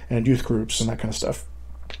primary and youth groups and that kind of stuff.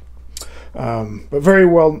 But very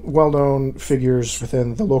well-known figures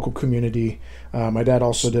within the local community. My dad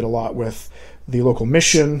also did a lot with the local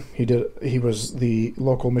mission. He was the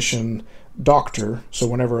local mission doctor. So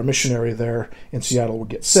whenever a missionary there in Seattle would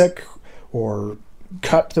get sick or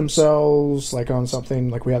cut themselves, like on something,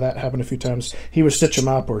 like we had that happen a few times, he would stitch them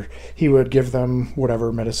up, or he would give them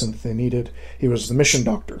whatever medicine that they needed. He was the mission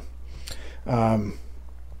doctor.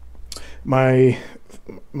 My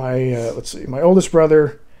oldest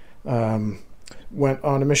brother went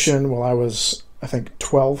on a mission while I was, I think,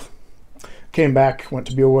 12. Came back, went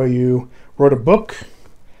to BYU, wrote a book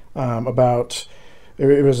about.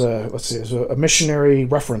 It was a missionary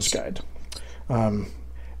reference guide.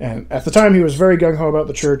 And at the time, he was very gung-ho about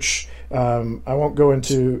the church. I won't go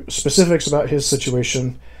into specifics about his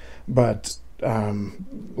situation, but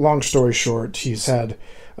long story short, he's had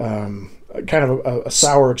kind of a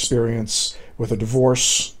sour experience with a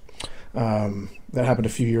divorce that happened a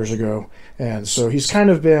few years ago. And so he's kind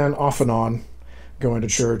of been off and on going to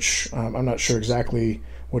church. I'm not sure exactly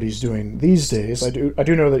what he's doing these days. I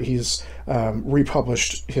do know that he's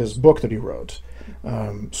republished his book that he wrote.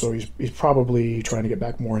 So he's probably trying to get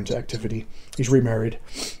back more into activity. He's remarried.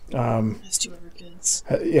 Has 2 other kids.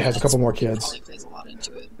 It has a couple more kids. Probably plays a lot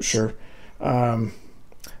into it. Sure.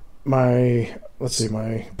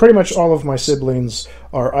 Pretty much all of my siblings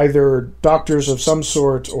are either doctors of some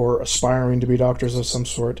sort or aspiring to be doctors of some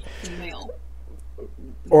sort. Male.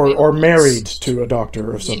 Or married to a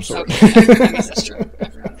doctor of some sort. Okay, I guess that's true. I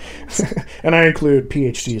forgot. And I include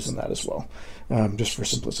PhDs in that as well, just for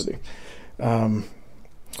simplicity.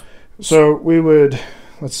 So we would,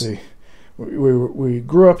 we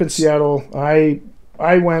grew up in Seattle. I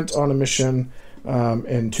went on a mission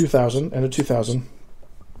in 2000, end of 2000,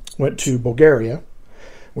 went to Bulgaria,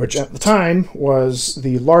 which at the time was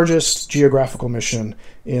the largest geographical mission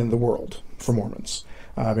in the world for Mormons.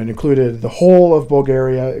 It included the whole of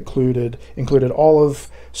Bulgaria, included all of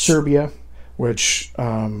Serbia, which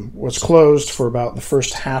was closed for about the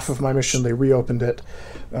first half of my mission. They reopened it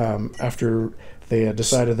after they had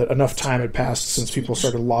decided that enough time had passed since people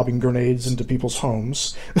started lobbing grenades into people's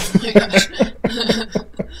homes.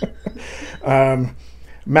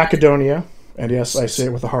 Macedonia, and yes, I say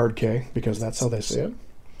it with a hard K because that's how they say it.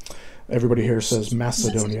 Everybody here says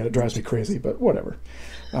Macedonia. It drives me crazy, but whatever.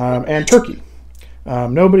 And Turkey.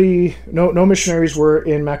 No missionaries were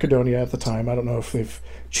in Macedonia at the time. I don't know if they've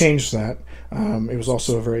changed that. It was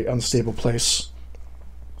also a very unstable place.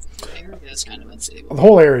 The area is kind of unstable. The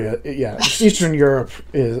whole area, yeah. Eastern Europe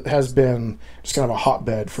has been just kind of a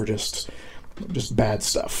hotbed for just bad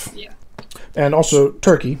stuff. Yeah. And also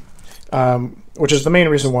Turkey, which is the main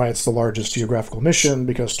reason why it's the largest geographical mission,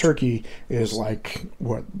 because Turkey is like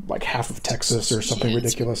half of Texas or something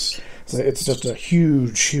ridiculous. So it's just a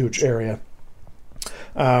huge area.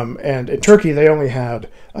 And in Turkey, they only had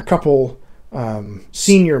a couple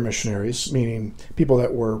senior missionaries, meaning people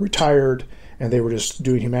that were retired, and they were just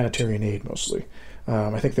doing humanitarian aid mostly.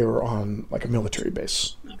 I think they were on like a military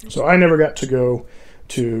base. Okay. So I never got to go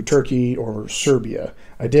to Turkey or Serbia.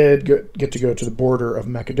 I did get to go to the border of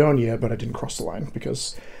Macedonia, but I didn't cross the line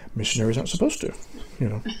because missionaries aren't supposed to, you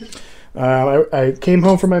know. I came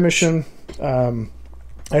home from my mission.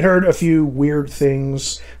 I'd heard a few weird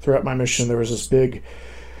things throughout my mission. There was this big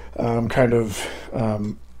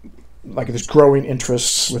like this growing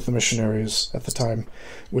interest with the missionaries at the time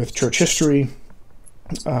with church history.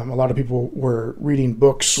 A lot of people were reading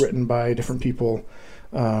books written by different people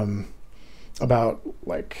about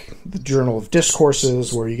like the Journal of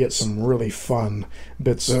Discourses, where you get some really fun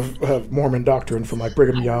bits of Mormon doctrine from like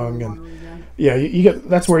Brigham Young, and you get,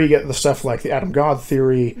 that's where you get the stuff like the Adam God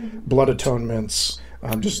theory, blood atonements,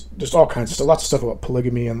 just all kinds of stuff, lots of stuff about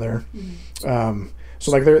polygamy in there.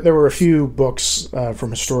 So like there were a few books from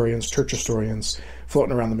historians, church historians,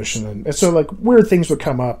 floating around the mission, and so like weird things would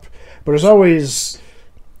come up, but there's always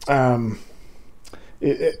like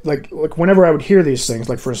whenever I would hear these things,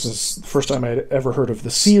 like for instance, the first time I had ever heard of the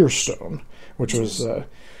seer stone, which was a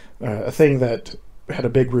thing that had a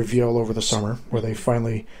big reveal over the summer, where they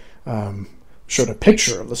finally showed a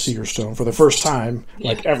picture of the seer stone for the first time,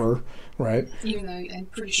 like ever, right? Even though I'm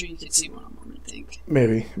pretty sure you could see one on Mormon, I think.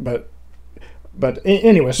 Maybe, but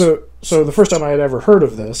anyway, so the first time I had ever heard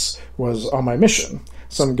of this was on my mission.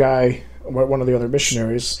 Some guy, one of the other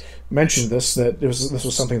missionaries, mentioned this, that this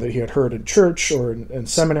was something that he had heard in church or in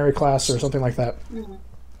seminary class or something like that. Mm-hmm.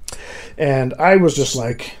 And I was just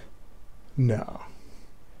like, no,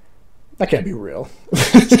 that can't be real.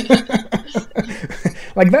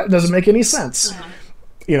 Like, that doesn't make any sense. Uh-huh.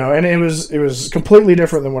 You know, and it was completely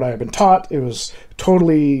different than what I had been taught. It was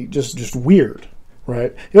totally just weird,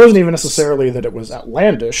 right? It wasn't even necessarily that it was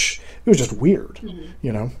outlandish. It was just weird,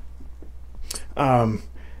 you know?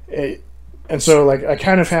 And so, like, I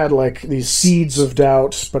kind of had, like, these seeds of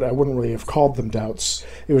doubt, but I wouldn't really have called them doubts.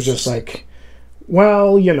 It was just like,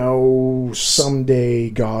 well, you know, someday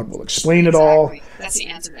God will explain it all. That's the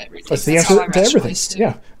answer to everything. That's the answer to everything.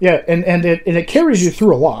 Too. Yeah, and it carries you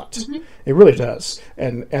through a lot. Mm-hmm. It really does.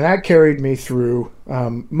 And that carried me through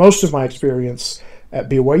most of my experience at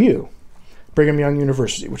BYU, Brigham Young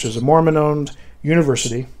University, which is a Mormon-owned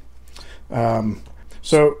university.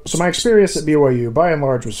 So my experience at BYU, by and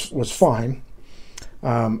large, was fine.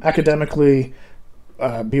 Academically,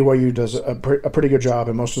 BYU does a pretty good job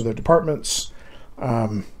in most of their departments.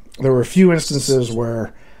 There were a few instances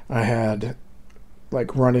where I had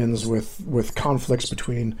like run-ins with conflicts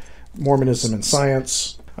between Mormonism and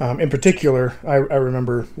science. In particular, I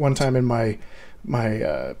remember one time in my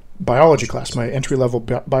biology class, my entry-level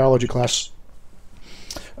biology class,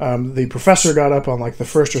 the professor got up on like the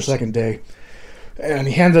first or second day, and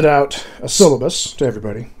he handed out a syllabus to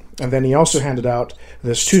everybody. And then he also handed out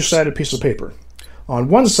this two-sided piece of paper. On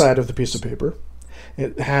one side of the piece of paper,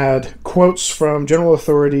 it had quotes from general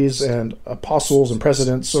authorities and apostles and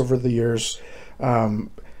presidents over the years,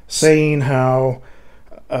 saying how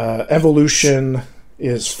evolution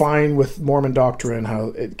is fine with Mormon doctrine, how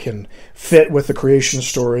it can fit with the creation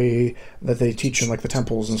story that they teach in like the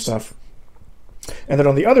temples and stuff. And then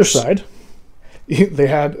on the other side, they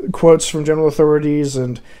had quotes from general authorities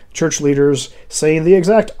and church leaders saying the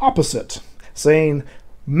exact opposite, saying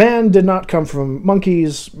man did not come from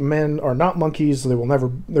monkeys, men are not monkeys, there will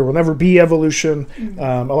never be evolution. Mm-hmm.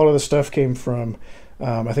 A lot of this stuff came from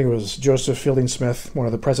I think it was Joseph Fielding Smith, one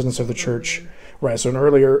of the presidents of the church. Mm-hmm. Right, so an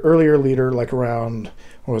earlier leader, like around,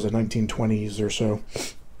 what was it, 1920s or so.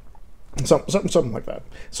 Something like that.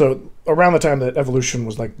 So around the time that evolution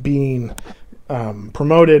was like being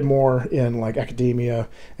promoted more in like academia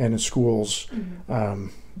and in schools, mm-hmm.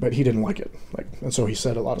 But he didn't like it. And so he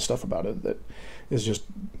said a lot of stuff about it that is just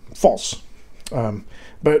false.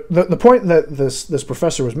 But the point that this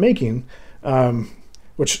professor was making,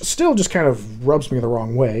 which still just kind of rubs me the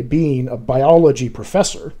wrong way, being a biology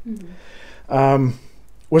professor, mm-hmm.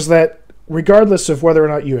 Was that regardless of whether or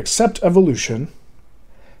not you accept evolution,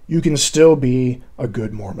 you can still be a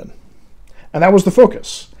good Mormon. And that was the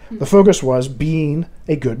focus. Mm-hmm. The focus was being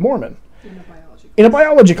a good Mormon. In a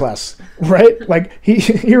biology class, right? Like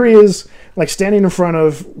here he is, like standing in front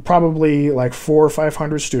of probably like 400 or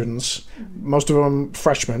 500 students, mm-hmm. most of them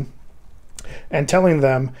freshmen, and telling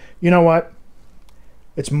them, you know what?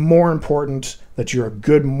 It's more important that you're a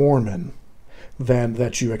good Mormon than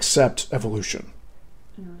that you accept evolution.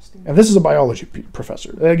 And this is a biology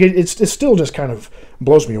professor. It still just kind of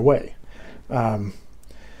blows me away.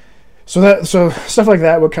 So stuff like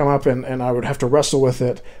that would come up, and I would have to wrestle with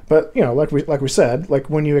it. But you know, like we said, like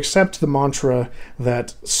when you accept the mantra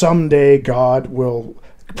that someday God will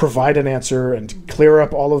provide an answer and clear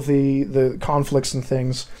up all of the conflicts and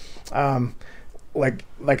things,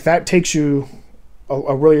 like that takes you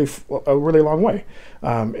a really long way,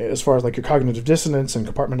 as far as like your cognitive dissonance and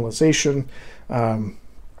compartmentalization.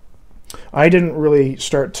 I didn't really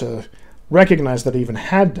start to recognize that I even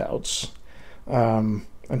had doubts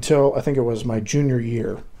until I think it was my junior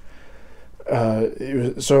year.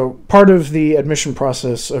 So part of the admission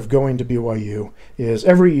process of going to BYU is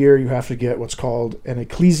every year you have to get what's called an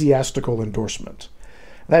ecclesiastical endorsement.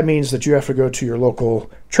 That means that you have to go to your local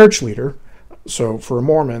church leader. So for a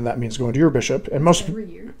Mormon, that means going to your bishop. And most Every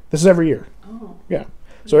year? This is every year. Oh. Yeah.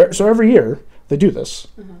 So every year they do this.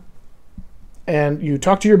 Uh-huh. And you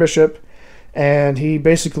talk to your bishop, and he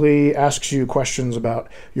basically asks you questions about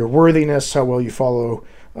your worthiness, how well you follow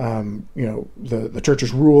the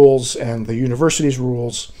church's rules and the university's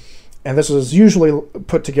rules. And this is usually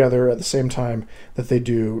put together at the same time that they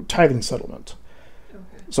do tithing settlement. Okay.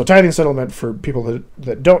 So tithing settlement, for people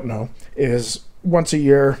that don't know, is once a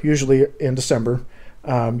year, usually in December.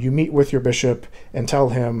 You meet with your bishop and tell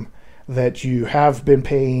him that you have been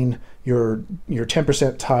paying your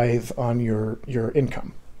 10% tithe on your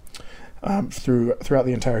income throughout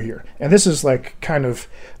the entire year. And this is like kind of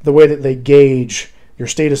the way that they gauge your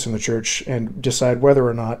status in the church and decide whether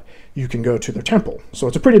or not you can go to their temple. So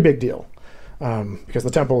it's a pretty big deal because the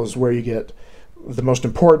temple is where you get the most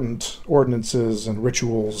important ordinances and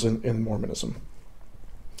rituals in Mormonism.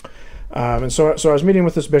 And so I was meeting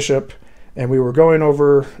with this bishop, and we were going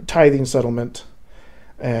over tithing settlement,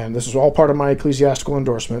 and this was all part of my ecclesiastical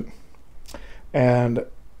endorsement. And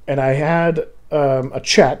I had a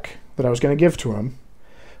check that I was going to give to him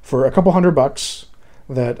for a couple $100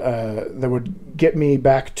 that would get me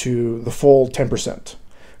back to the full 10%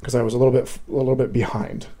 because I was a little bit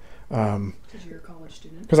behind. Because you're a college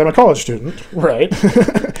student. Because I'm a college student, right?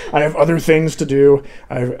 I have other things to do.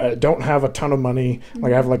 I don't have a ton of money.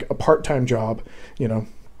 Like I have like a part-time job,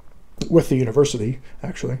 with the university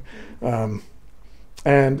actually.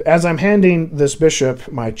 And as I'm handing this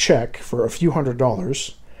bishop my check for a few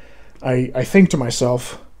 $100s, I think to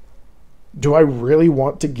myself, do I really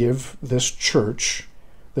want to give this church,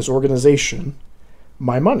 this organization,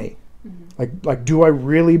 my money? Mm-hmm. Like, do I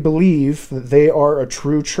really believe that they are a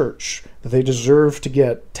true church, that they deserve to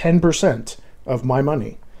get 10% of my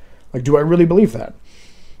money? Like, do I really believe that?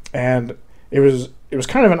 And it was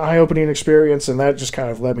kind of an eye-opening experience, and that just kind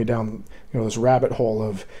of led me down, this rabbit hole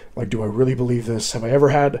of, like, do I really believe this? Have I ever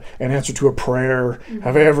had an answer to a prayer? Mm-hmm.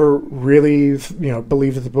 Have I ever really,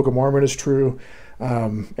 believed that the Book of Mormon is true?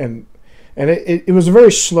 And it was a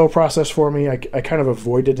very slow process for me. I kind of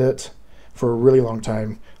avoided it for a really long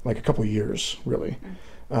time, like a couple years, really.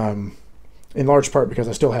 In large part because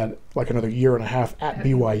I still had like another year and a half at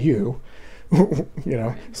BYU,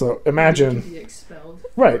 So imagine. You could be expelled.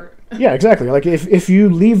 Right. Yeah, exactly. Like if you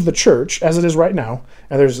leave the church as it is right now,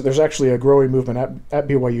 and there's actually a growing movement at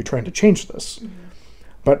BYU trying to change this. Mm-hmm.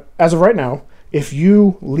 But as of right now, if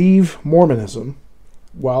you leave Mormonism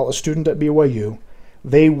while a student at BYU,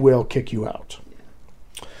 they will kick you out.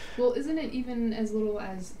 Yeah. Well, isn't it even as little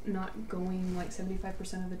as not going like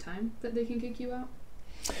 75% of the time that they can kick you out?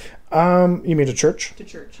 You mean to church? To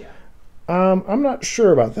church, yeah. I'm not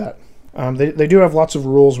sure about that. They do have lots of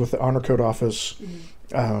rules with the Honor Code Office.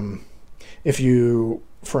 Mm-hmm. If you,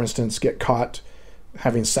 for instance, get caught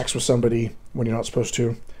having sex with somebody when you're not supposed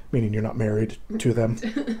to, meaning you're not married to them,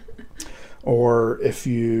 or if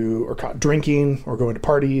you are caught drinking or going to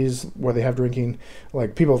parties where they have drinking,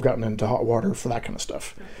 like people have gotten into hot water for that kind of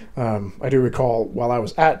stuff. I do recall while I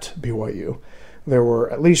was at BYU, there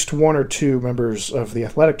were at least one or two members of the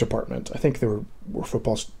athletic department. I think they were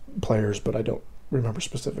football players, but I don't remember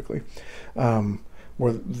specifically,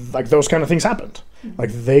 where like those kind of things happened. Mm-hmm.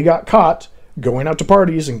 Like they got caught going out to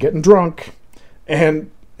parties and getting drunk, and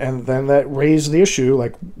then that raised the issue.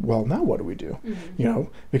 Like, well, now what do we do? Mm-hmm.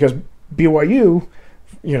 Because BYU,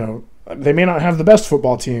 they may not have the best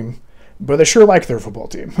football team, but they sure like their football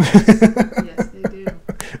team. Yes, they do.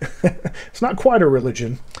 It's not quite a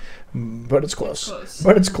religion, but it's close.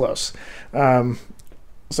 But it's close. So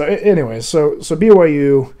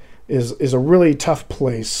BYU is a really tough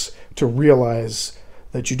place to realize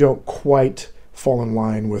that you don't quite fall in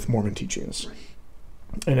line with Mormon teachings. Right.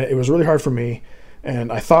 And it was really hard for me,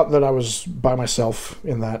 and I thought that I was by myself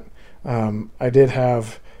in that. I did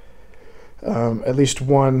have at least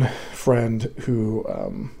one friend who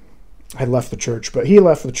had left the church, but he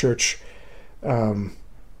left the church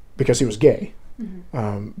because he was gay.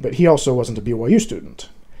 Mm-hmm. But he also wasn't a BYU student.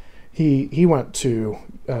 He went to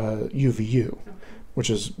UVU, which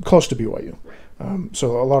is close to BYU.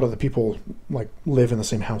 So a lot of the people like live in the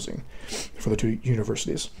same housing for the two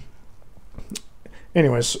universities.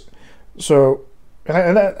 Anyways, so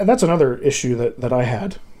and that's another issue that I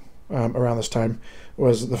had around this time,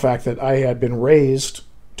 was the fact that I had been raised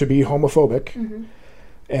to be homophobic. Mm-hmm.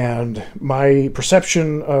 And my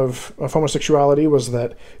perception of homosexuality was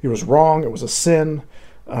that it was wrong, it was a sin,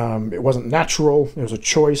 it wasn't natural, it was a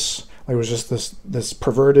choice. It was just this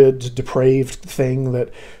perverted, depraved thing that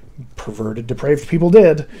perverted, depraved people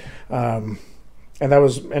did. And that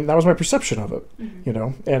was my perception of it, you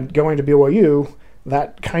know. And going to BYU,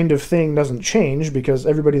 that kind of thing doesn't change because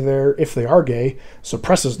everybody there, if they are gay,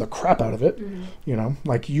 suppresses the crap out of it. You know,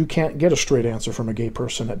 like you can't get a straight answer from a gay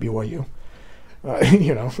person at BYU.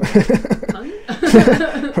 You know,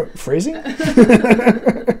 phrasing.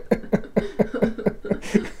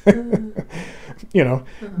 You know,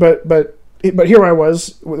 but here I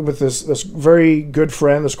was with this very good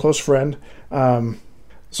friend, this close friend.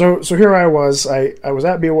 So here I was. I was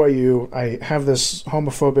at BYU. I have this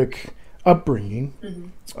homophobic upbringing,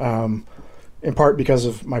 in part because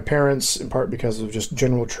of my parents, in part because of just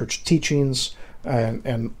general church teachings,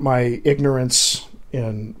 and my ignorance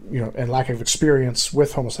and lack of experience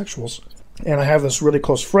with homosexuals. And I have this really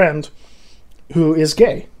close friend who is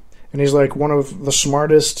gay, and he's like one of the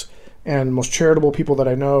smartest and most charitable people that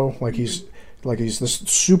I know. Like he's this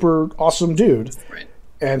super awesome dude, Right.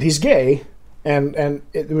 and he's gay, and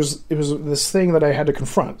it was this thing that I had to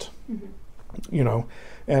confront, you know.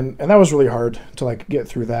 And that was really hard to like get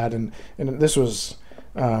through that, and this was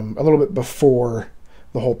a little bit before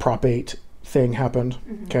the whole Prop 8 thing happened.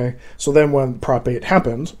 Okay, so then when Prop 8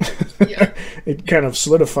 happened, it kind of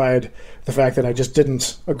solidified the fact that I just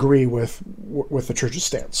didn't agree with the church's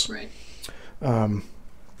stance. Right.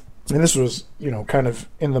 And this was, you know, kind of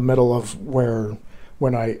in the middle of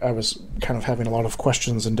when I was kind of having a lot of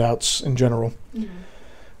questions and doubts in general.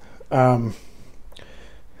 Let's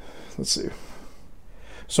see.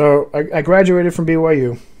 So I graduated from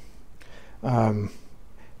BYU,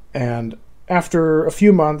 and after a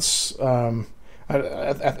few months, at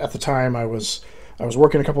the time I was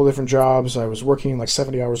working a couple of different jobs. I was working like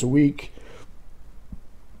 70 hours a week,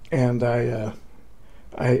 and I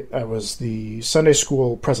was the Sunday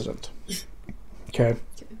school president. Okay,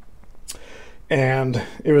 and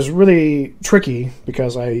it was really tricky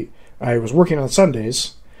because I was working on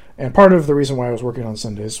Sundays, and part of the reason why I was working on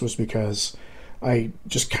Sundays was because I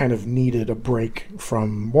just kind of needed a break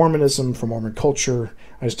from Mormonism, from Mormon culture.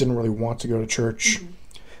 I just didn't really want to go to church.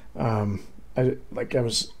 I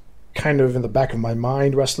was kind of in the back of my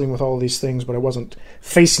mind wrestling with all of these things, but I wasn't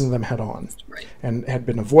facing them head on, Right. and had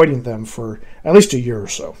been avoiding them for at least a year or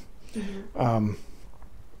so. And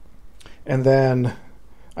then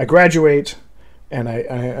I graduate, and I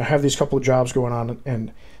have these couple of jobs going on,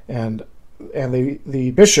 and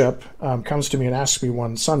the bishop comes to me and asks me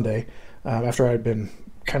one Sunday, after I'd been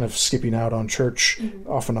kind of skipping out on church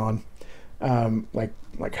off and on,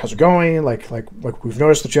 like how's it going? Like we've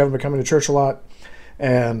noticed that you haven't been coming to church a lot,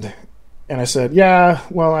 and I said, yeah,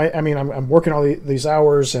 well, I mean I'm working all these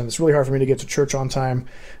hours, and it's really hard for me to get to church on time,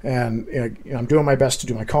 and you know, I'm doing my best to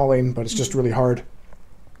do my calling, but it's just really hard.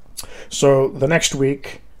 So the next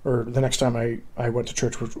week, or the next time I went to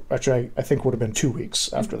church, which actually I think would have been 2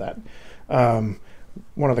 weeks after that,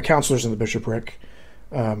 one of the counselors in the bishopric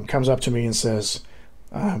comes up to me and says,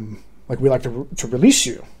 like, we'd like to release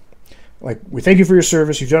you. Like, we thank you for your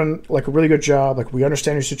service. You've done like a really good job. Like, we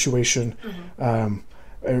understand your situation.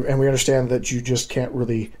 And we understand that you just can't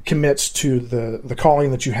really commit to the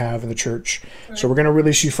calling that you have in the church. Right. So we're going to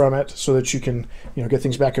release you from it so that you can, you know, get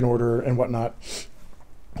things back in order and whatnot.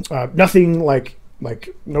 Nothing like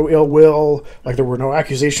no ill will, like there were no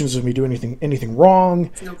accusations of me doing anything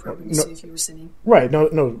wrong. No probability if you were sinning. Right.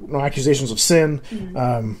 No accusations of sin.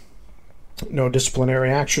 No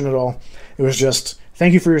disciplinary action at all. It was just,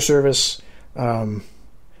 thank you for your service. And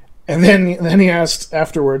then he asked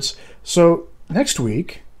afterwards, so next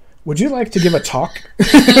week, would you like to give a talk?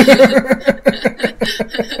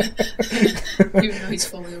 Even though he's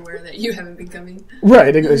fully aware that you haven't been coming.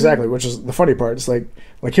 Right, exactly, which is the funny part. It's like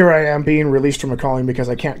here I am being released from a calling because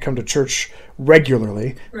I can't come to church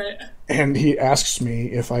regularly. Right. And he asks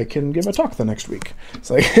me if I can give a talk the next week. It's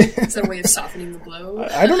like... Is that a way of softening the blow?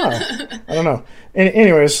 I don't know.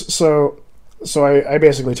 Anyways, so I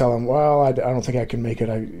basically tell him, well, I don't think I can make it.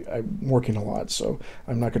 I'm working a lot, so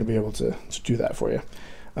I'm not going to be able to do that for you.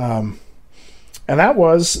 And that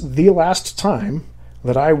was the last time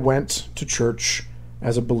that I went to church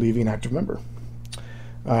as a believing active member.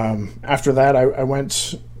 After that, I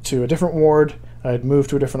went to a different ward. I had moved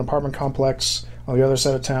to a different apartment complex on the other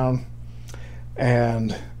side of town,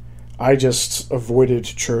 and I just avoided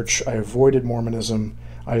church. I avoided Mormonism.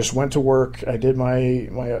 I just went to work. I did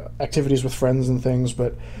my activities with friends and things,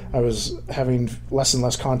 but I was having less and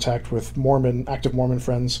less contact with active Mormon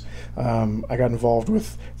friends. I got involved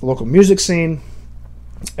with the local music scene,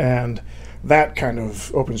 and that kind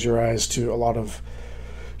of opens your eyes to a lot of,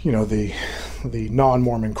 the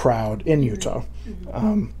non-Mormon crowd in Utah,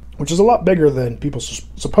 which is a lot bigger than people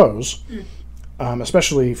suppose,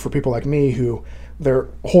 especially for people like me who their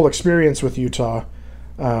whole experience with Utah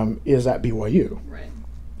is at BYU, Right.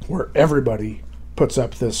 where everybody puts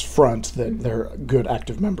up this front that they're a good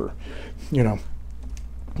active member,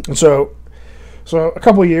 And so a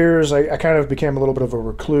couple of years, I kind of became a little bit of a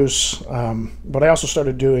recluse, but I also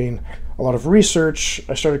started doing a lot of research.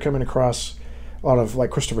 I started coming across a lot of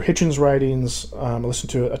Christopher Hitchens writings. I listened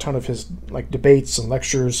to a ton of his debates and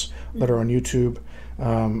lectures that are on YouTube.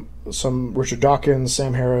 Some Richard Dawkins,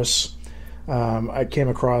 Sam Harris. I came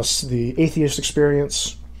across the Atheist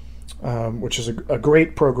Experience, which is a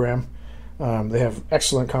great program. They have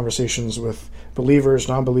excellent conversations with believers,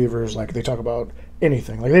 non-believers. They talk about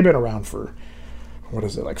anything. They've been around for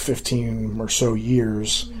 15 or so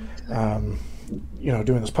years,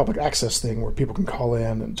 doing this public access thing where people can call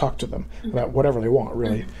in and talk to them about whatever they want,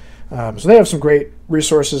 really. So they have some great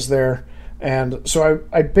resources there. And so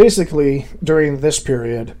I basically, during this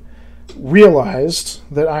period, realized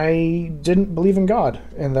that I didn't believe in God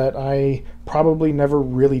and that I probably never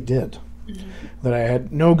really did. That I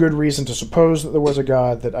had no good reason to suppose that there was a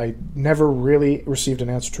God, that I never really received an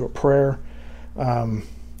answer to a prayer. And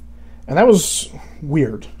that was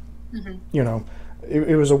weird.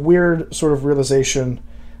 It was a weird sort of realization,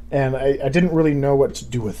 and I didn't really know what to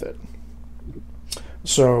do with it.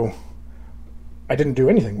 So I didn't do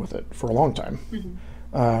anything with it for a long time.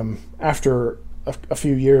 After a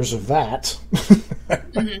few years of that,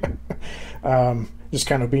 just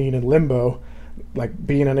kind of being in limbo,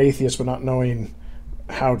 being an atheist but not knowing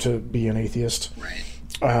how to be an atheist. Right.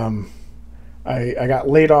 I got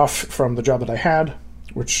laid off from the job that I had,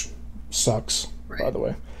 which sucks, by the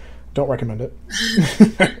way. Don't recommend it.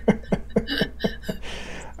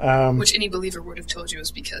 Which any believer would have told you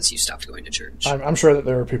is because you stopped going to church. I'm sure that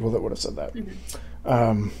there are people that would have said that.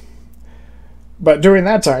 But during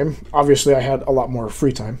that time, obviously, I had a lot more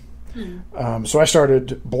free time. So I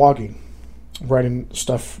started blogging, writing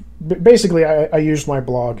stuff. Basically, I used my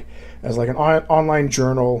blog as an online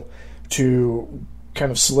journal to kind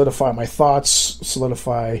of solidify my thoughts,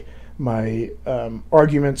 solidify my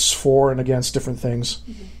arguments for and against different things.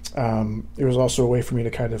 It was also a way for me to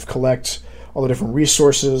kind of collect all the different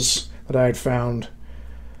resources that I had found,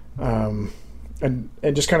 and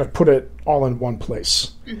just kind of put it all in one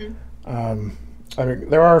place.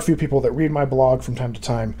 There are a few people that read my blog from time to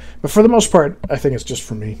time, but for the most part, I think it's just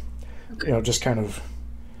for me. Okay.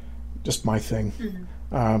 Just my thing.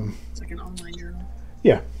 It's like an online journal.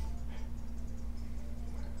 Yeah.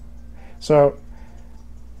 So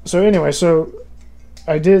anyway,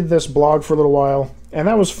 I did this blog for a little while, and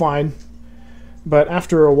that was fine. But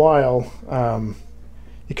after a while,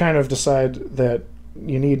 you kind of decide that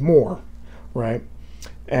you need more, right?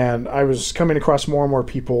 And I was coming across more and more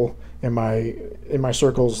people in my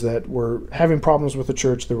circles that were having problems with the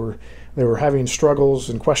church. They were having struggles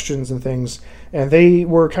and questions and things, and they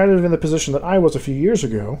were kind of in the position that I was a few years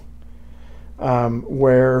ago,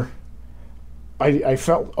 where I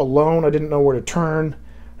felt alone. I didn't know where to turn.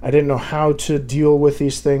 I didn't know how to deal with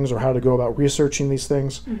these things or how to go about researching these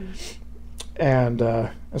things. And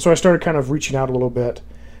so I started kind of reaching out a little bit,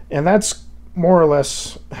 and that's more or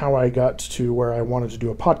less how I got to where I wanted to do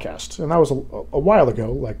a podcast. And that was a while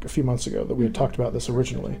ago, a few months ago, that we had talked about this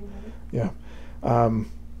originally. Yeah.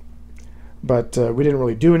 But we didn't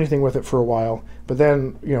really do anything with it for a while. But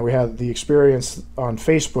then, we had the experience on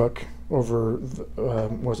Facebook over,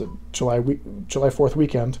 July 4th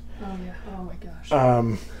weekend. Oh, yeah. Oh, my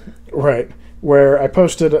gosh. Right. Where I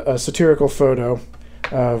posted a satirical photo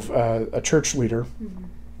of a church leader.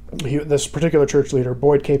 This particular church leader,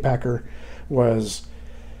 Boyd K. Packer, was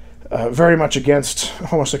very much against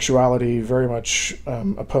homosexuality, very much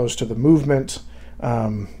opposed to the movement.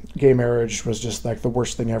 Gay marriage was just the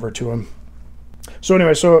worst thing ever to him. So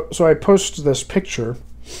anyway, so I posted this picture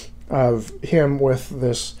of him with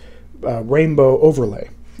this rainbow overlay.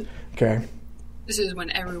 Okay. This is when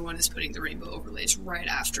everyone is putting the rainbow overlays right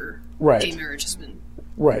after gay marriage has been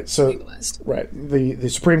legalized. Right. The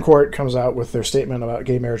Supreme Court comes out with their statement about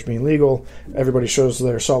gay marriage being legal. Everybody shows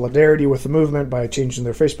their solidarity with the movement by changing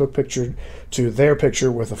their Facebook picture to their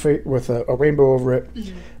picture with a rainbow over it.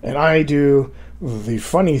 And I do the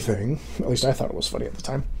funny thing, at least I thought it was funny at the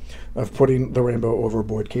time, of putting the rainbow over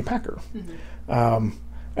Boyd K. Packer. And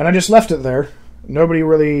I just left it there. Nobody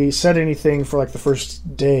really said anything for the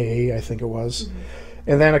first day, I think it was.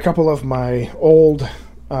 And then a couple of my old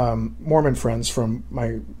Mormon friends from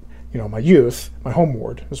my youth, my home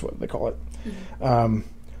ward is what they call it,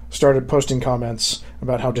 started posting comments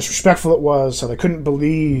about how disrespectful it was, how they couldn't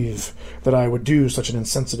believe that I would do such an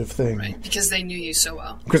insensitive thing. Right, because they knew you so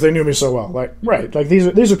well. Because they knew me so well. Like, right, like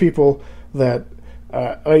these are people that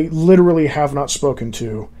I literally have not spoken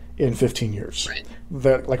to in 15 years. Right.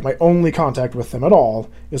 That, like, my only contact with them at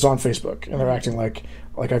all is on Facebook, and they're acting like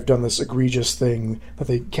I've done this egregious thing that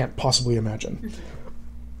they can't possibly imagine.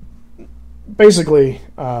 Basically,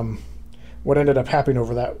 what ended up happening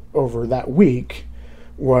over that week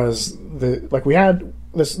was we had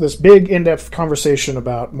this big in-depth conversation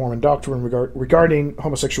about Mormon doctrine regarding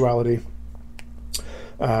homosexuality,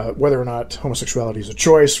 whether or not homosexuality is a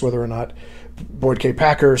choice, whether or not Boyd K.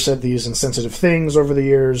 Packer said these insensitive things over the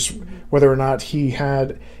years, whether or not he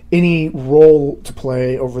had any role to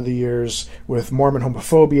play over the years with Mormon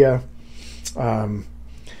homophobia. And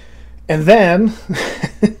then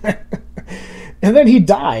he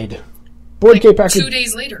died. Boyd K. Packer, 2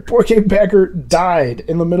 days later. Boyd K. Packer died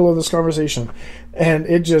in the middle of this conversation. And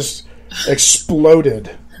it just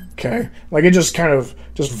exploded. Okay? Like, it just kind of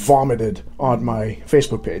just vomited on my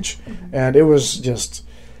Facebook page. And it was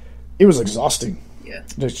exhausting. Yeah.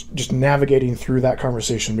 Just navigating through that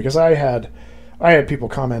conversation, because I had people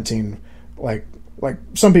commenting, like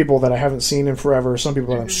some people that I haven't seen in forever, some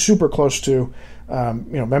people that I'm super close to,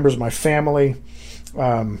 members of my family,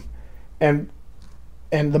 and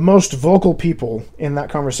the most vocal people in that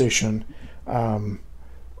conversation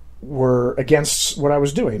were against what I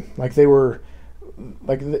was doing. Like, they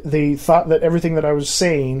thought that everything that I was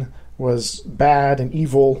saying was bad and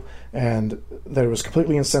evil, and that it was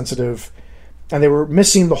completely insensitive, and they were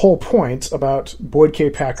missing the whole point about Boyd K.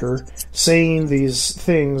 Packer saying these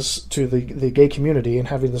things to the gay community and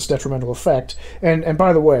having this detrimental effect. And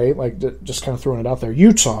by the way, like, just kind of throwing it out there,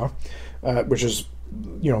 Utah, which is,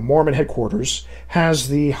 Mormon headquarters, has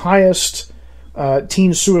the highest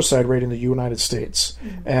teen suicide rate in the United States,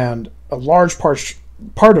 and a large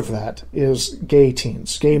part of that is gay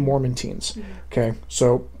Mormon teens. Okay,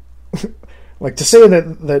 so like, to say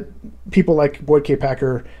that people like Boyd K.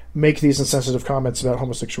 Packer make these insensitive comments about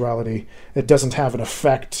homosexuality, it doesn't have an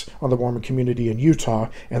effect on the Mormon community in Utah,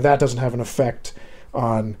 and that doesn't have an effect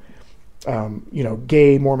on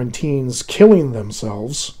gay Mormon teens killing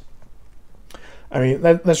themselves. I mean,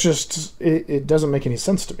 that's just, it doesn't make any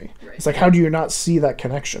sense to me. Right. It's like, how do you not see that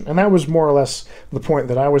connection? And that was more or less the point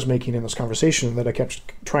that I was making in this conversation, that I kept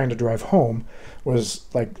trying to drive home, was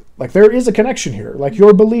like there is a connection here. Like,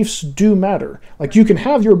 your beliefs do matter. Like, you can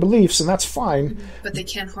have your beliefs, and that's fine. But they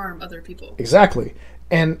can't harm other people. Exactly.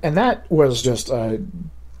 And that was just that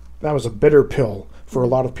was a bitter pill for a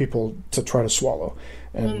lot of people to try to swallow.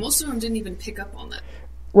 And, well, most of them didn't even pick up on that.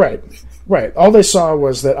 Right. All they saw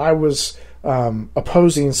was that I was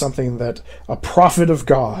opposing something that a prophet of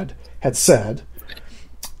God had said,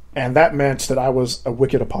 and that meant that I was a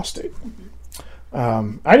wicked apostate.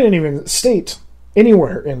 I didn't even state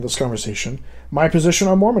anywhere in this conversation my position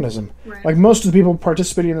on Mormonism. Right. Like, most of the people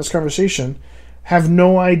participating in this conversation have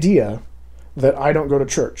no idea that I don't go to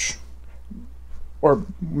church. Or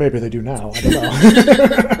maybe they do now. I don't know.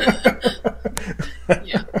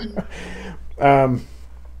 Yeah.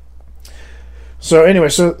 So anyway,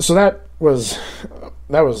 so that was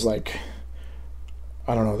like,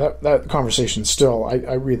 I don't know, that conversation still,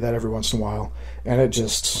 I read that every once in a while, and it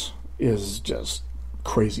just is just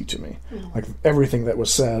crazy to me. Like, everything that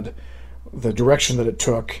was said, the direction that it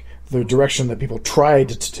took, the direction that people tried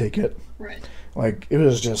to take it. Right. Like, it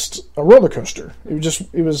was just a roller coaster.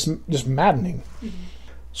 It was just maddening.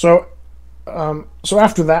 So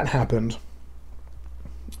after that happened,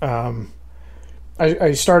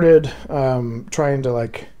 I started trying to,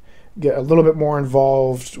 like, get a little bit more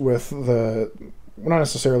involved with not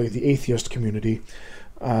necessarily the atheist community,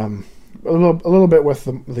 a little bit with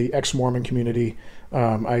the ex-Mormon community.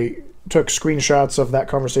 I took screenshots of that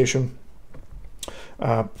conversation,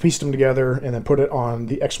 pieced them together, and then put it on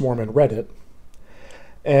the ex-Mormon Reddit.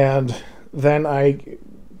 And then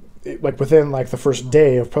within the first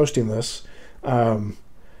day of posting this,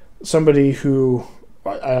 somebody who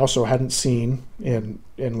I also hadn't seen in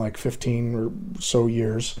 15 or so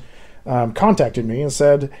years contacted me and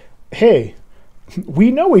said, "Hey,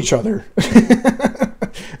 we know each other."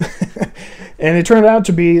 And it turned out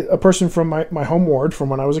to be a person from my home ward from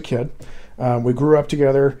when I was a kid. We grew up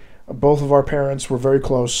together. Both of our parents were very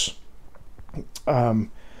close. I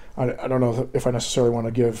don't know if I necessarily want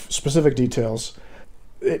to give specific details.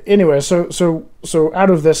 Anyway, so out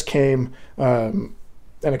of this came an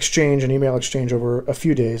email exchange over a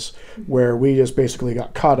few days, where we just basically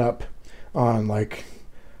got caught up on,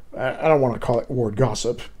 I don't want to call it ward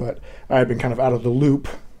gossip, but I had been kind of out of the loop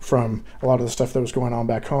from a lot of the stuff that was going on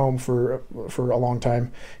back home for a long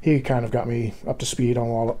time. He kind of got me up to speed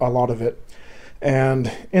on a lot of it.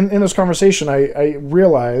 And in this conversation, I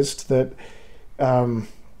realized that a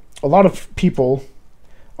lot of people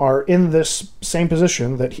are in this same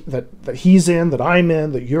position that he's in, that I'm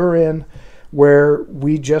in, that you're in, where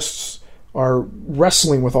we just are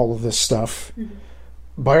wrestling with all of this stuff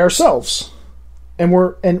by ourselves, and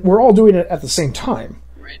we're all doing it at the same time,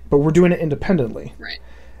 Right. but we're doing it independently, Right.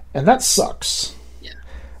 and that sucks. Yeah.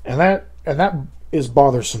 And that is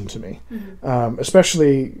bothersome to me,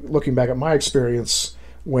 especially looking back at my experience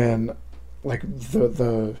when, like,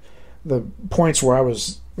 the points where I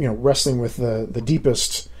was, wrestling with the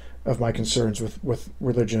deepest of my concerns with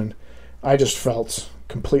religion, I just felt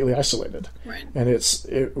completely isolated, Right. and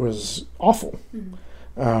it was awful.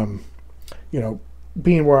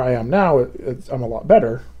 Being where I am now, I'm a lot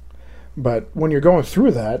better, but when you're going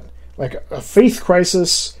through that, like, a faith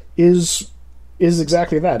crisis is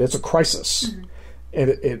exactly that. It's a crisis.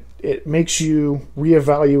 It makes you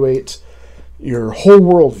reevaluate your whole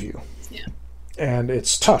worldview. Yeah. And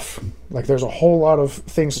it's tough. Like, there's a whole lot of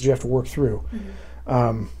things that you have to work through.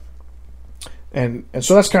 And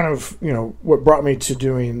so that's kind of, what brought me to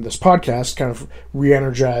doing this podcast, kind of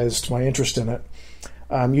re-energized my interest in it.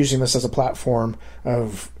 Using this as a platform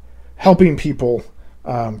of helping people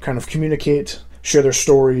kind of communicate, share their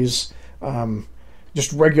stories,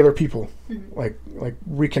 just regular people, like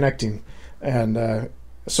reconnecting. And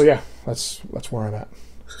so, yeah, that's where I'm at.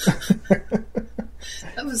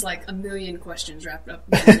 That was like a million questions wrapped up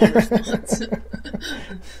in one response.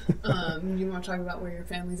 You want to talk about where your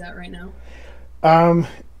family's at right now?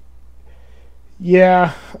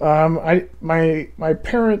 Yeah. My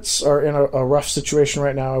parents are in a rough situation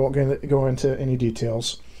right now. I won't go into any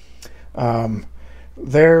details.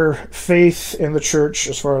 Their faith in the church,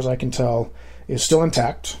 as far as I can tell, is still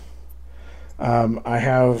intact. I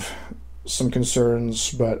have some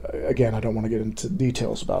concerns, but again, I don't want to get into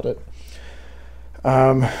details about it.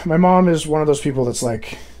 My mom is one of those people that's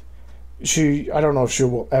like, I don't know if she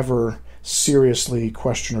will ever seriously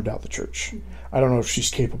question or doubt the church. I don't know if she's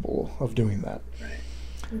capable of doing that. Right.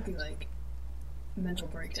 It would be like a mental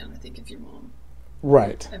breakdown, I think, if your mom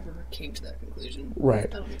Right. ever came to that conclusion. Right.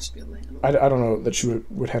 I don't think she'd be able to handle I it. don't know that she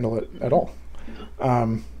would handle it at all.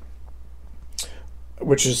 No.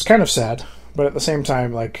 Which is kind of sad, but at the same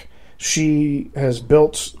time, like, she has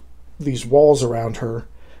built these walls around her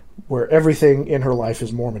where everything in her life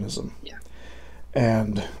is Mormonism. Yeah.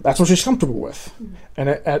 And that's what she's comfortable with. And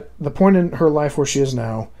at the point in her life where she is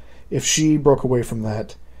now, if she broke away from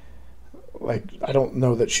that, like, I don't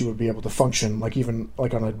know that she would be able to function, like, even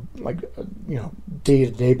like on a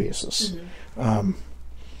day-to-day basis.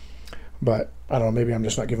 But I don't know, maybe I'm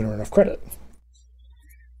just not giving her enough credit.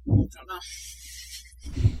 I don't know.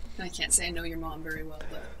 I can't say I know your mom very well,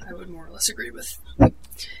 but I would more or less agree with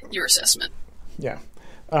your assessment. Yeah.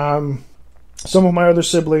 Some of my other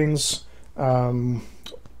siblings,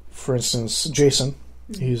 for instance, Jason,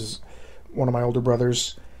 he's one of my older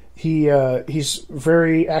brothers. He's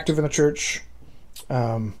very active in the church. He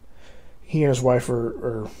and his wife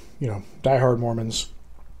are diehard Mormons,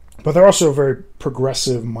 but they're also very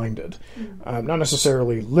progressive minded. Not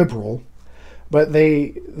necessarily liberal, but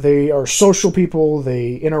they are social people.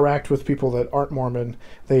 They interact with people that aren't Mormon.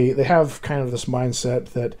 They have kind of this mindset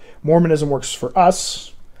that Mormonism works for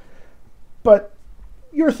us, but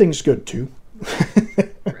your thing's good too.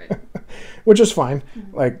 Right. Which is fine.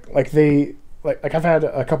 Like I've had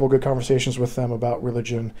a couple of good conversations with them about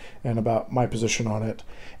religion and about my position on it,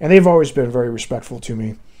 and they've always been very respectful to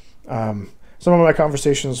me. Some of my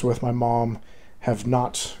conversations with my mom have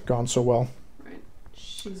not gone so well. Right.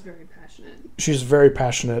 She's very passionate. She's very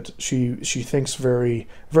passionate. She thinks very,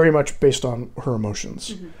 very much based on her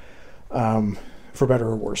emotions, for better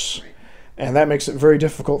or worse. Right. And that makes it very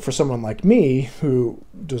difficult for someone like me, who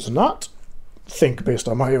does not think based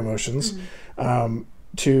on my emotions,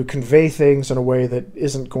 to convey things in a way that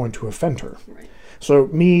isn't going to offend her. Right. So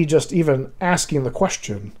me just even asking the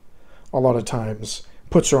question a lot of times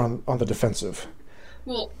puts her on the defensive.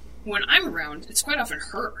 Well, when I'm around, it's quite often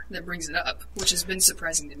her that brings it up, which has been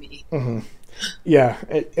surprising to me. Yeah,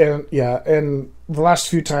 and the last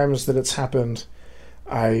few times that it's happened,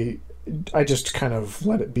 I just kind of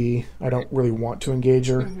let it be. I don't really want to engage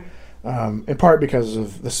her, in part because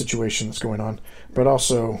of the situation that's going on, but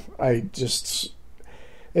also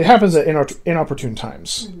it happens at inopportune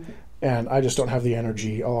times, and I just don't have the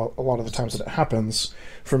energy a lot of the times that it happens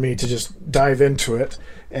for me to just dive into it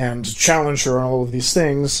and challenge her on all of these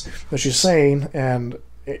things that she's saying, and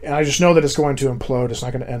and I just know that it's going to implode. It's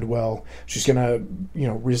not going to end well. She's going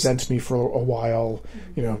to, resent me for a while,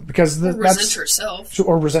 because resent herself.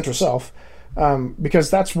 Or resent herself, because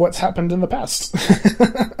that's what's happened in the past.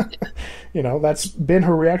 That's been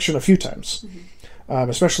her reaction a few times,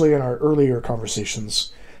 especially in our earlier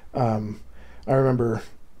conversations. I remember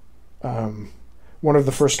one of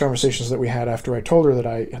the first conversations that we had after I told her that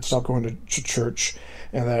I had stopped going to church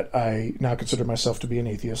and that I now consider myself to be an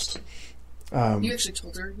atheist. You actually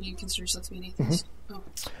told her you consider yourself to be an atheist?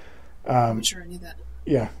 Mm-hmm. Oh. I'm sure I knew that.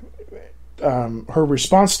 Yeah. Her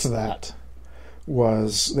response to that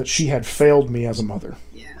was that she had failed me as a mother.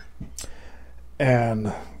 Yeah.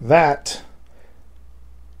 And that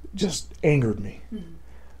just angered me.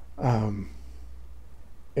 Mm-hmm.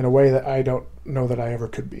 In a way that I don't know that I ever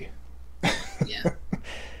could be. Yeah.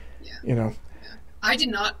 Yeah. I did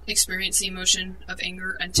not experience the emotion of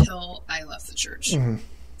anger until I left the church. Mm-hmm.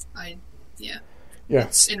 Yeah.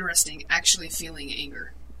 It's interesting, actually feeling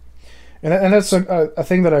anger. And that's a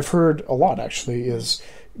thing that I've heard a lot, actually, is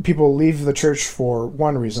people leave the church for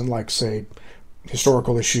one reason, like, say,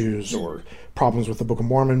 historical issues or problems with the Book of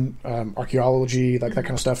Mormon, archaeology, like that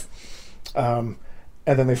kind of stuff. And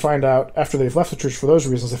then they find out, after they've left the church for those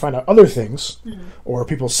reasons, they find out other things, or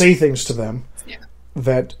people say things to them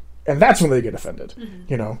and that's when they get offended,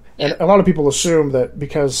 And a lot of people assume that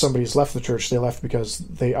because somebody's left the church, they left because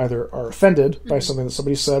they either are offended by something that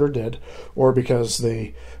somebody said or did, or because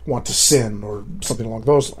they want to sin or something along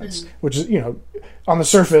those lines, which is, on the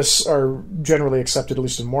surface are generally accepted, at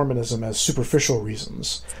least in Mormonism, as superficial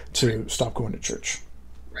reasons to stop going to church.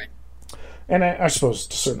 Right. And I suppose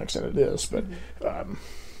to a certain extent it is, but,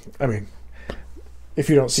 I mean, if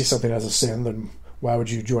you don't see something as a sin, then why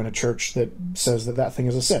would you join a church that says that thing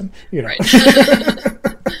is a sin? Right.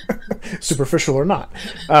 Superficial or not.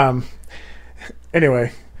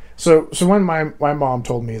 Anyway, so when my mom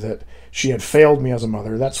told me that she had failed me as a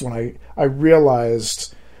mother, that's when I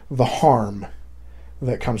realized the harm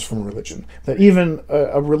that comes from religion. That even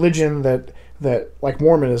a religion that like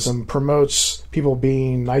Mormonism promotes people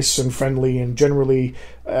being nice and friendly and generally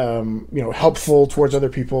helpful towards other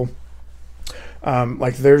people.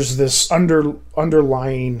 Like there's this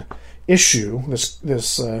underlying issue, this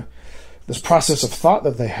process of thought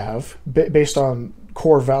that they have based on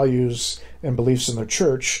core values and beliefs in their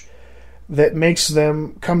church that makes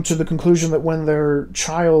them come to the conclusion that when their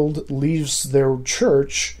child leaves their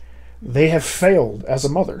church, they have failed as a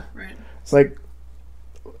mother. Right. It's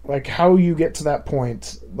like how you get to that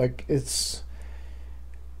point, like it's,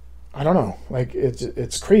 I don't know, like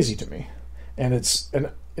it's crazy to me, and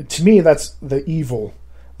to me that's the evil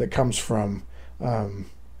that comes from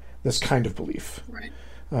this kind of belief, right?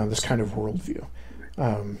 This kind of worldview.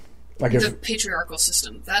 Right. Like the patriarchal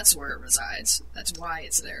system, that's where it resides. That's why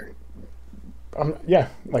it's there. Yeah,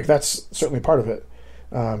 like that's certainly part of it.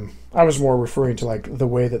 I was more referring to like the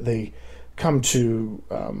way that they come to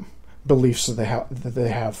beliefs that they have,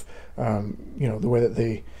 the way that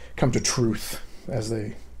they come to truth, as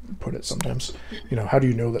they put it sometimes. How do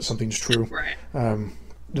you know that something's true? Right.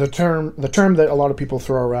 The term that a lot of people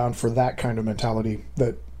throw around for that kind of mentality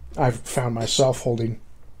that I've found myself holding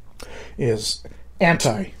is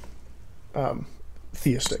anti-theistic.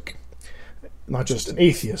 Not just an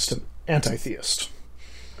atheist, an anti-theist.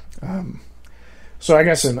 So I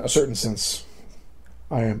guess in a certain sense,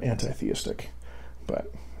 I am anti-theistic,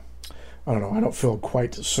 but I don't know. I don't feel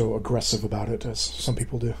quite so aggressive about it as some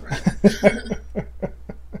people do. Right.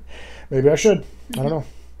 Maybe I should. I don't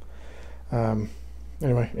know.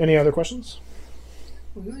 Anyway, any other questions?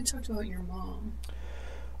 We only talked about your mom.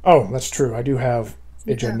 Oh, that's true. I do have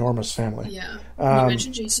a ginormous family. Yeah. You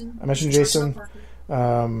mentioned Jason. I mentioned Jason.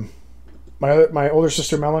 My older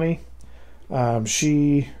sister Melanie.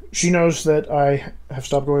 She knows that I have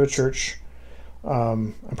stopped going to church.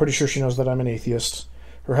 I'm pretty sure she knows that I'm an atheist.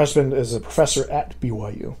 Her husband is a professor at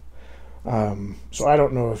BYU. So I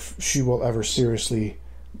don't know if she will ever seriously,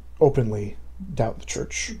 openly doubt the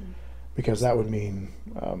church, because that would mean,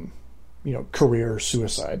 career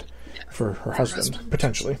suicide for her husband,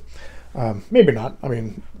 potentially. Maybe not. I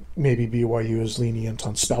mean, maybe BYU is lenient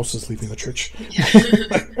on spouses leaving the church. Yeah.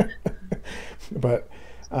 But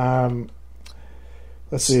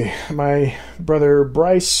let's see. My brother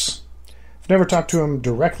Bryce, I've never talked to him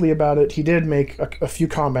directly about it. He did make a few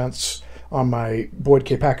comments on my Boyd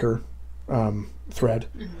K. Packer thread.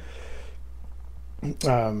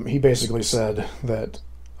 He basically said that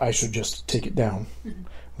I should just take it down,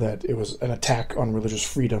 that it was an attack on religious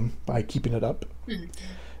freedom by keeping it up,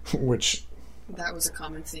 which... That was a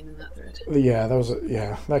common theme in that thread. Yeah,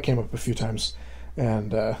 that came up a few times.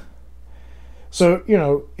 And So,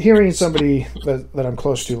 hearing somebody that I'm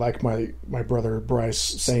close to, like my brother Bryce,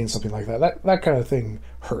 saying something like that kind of thing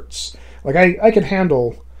hurts. Like, I can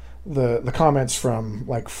handle the comments from,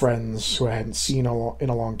 like, friends who I hadn't seen in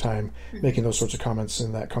a long time, making those sorts of comments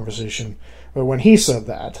in that conversation. But when he said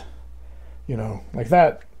that, like,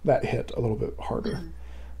 that hit a little bit harder.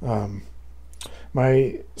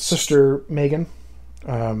 My sister, Megan,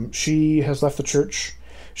 she has left the church.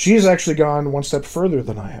 She's actually gone one step further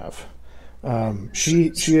than I have.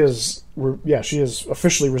 She has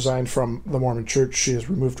officially resigned from the Mormon Church. She has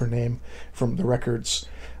removed her name from the records.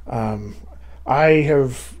 I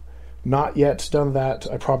have not yet done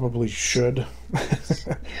that. I probably should.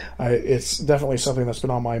 It's definitely something that's been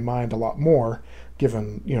on my mind a lot more,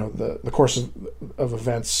 given the course of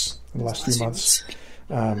events in the last few months.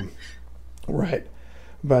 Right,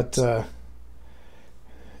 but I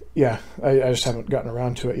just haven't gotten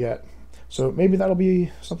around to it yet. So maybe that'll be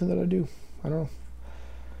something that I do. I don't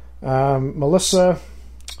know. Melissa,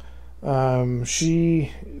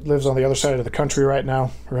 she lives on the other side of the country right now.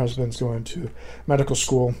 Her husband's going to medical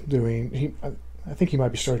school I think he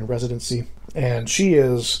might be starting residency. And she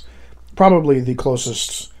is probably the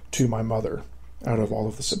closest to my mother out of all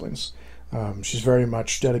of the siblings. She's very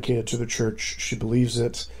much dedicated to the church. She believes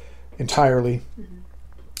it entirely.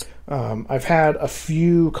 I've had a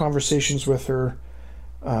few conversations with her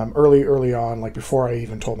early on, like before I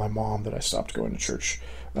even told my mom that I stopped going to church.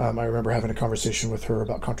 I remember having a conversation with her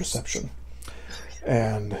about contraception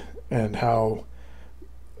and how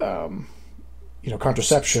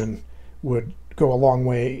contraception would go a long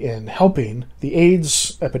way in helping the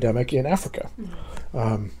AIDS epidemic in Africa.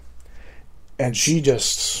 And she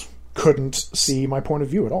just couldn't see my point of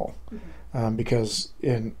view at all. Because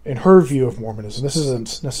in her view of Mormonism, this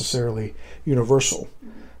isn't necessarily universal,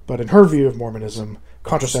 but in her view of Mormonism,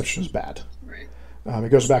 contraception is bad. Right. It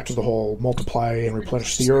goes back to the whole multiply and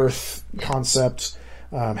replenish the earth concept,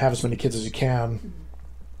 have as many kids as you can.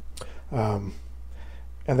 And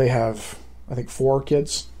they have, I think, 4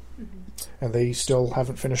 kids, and they still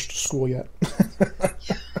haven't finished school yet.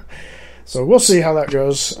 So we'll see how that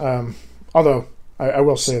goes. Although I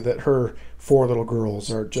will say that her 4 little girls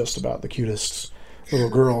are just about the cutest little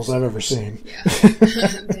girls I've ever seen. Yeah,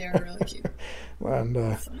 they are really cute.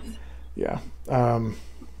 And yeah. And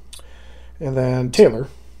then Taylor,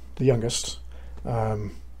 the youngest, a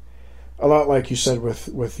lot like you said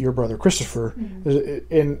with your brother Christopher,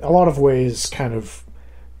 in a lot of ways kind of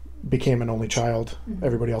became an only child.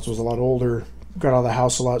 Everybody else was a lot older, got out of the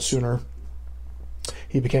house a lot sooner.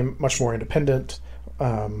 He became much more independent.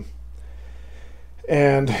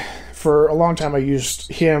 And for a long time I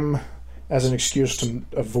used him as an excuse to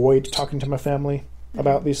avoid talking to my family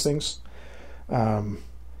about these things.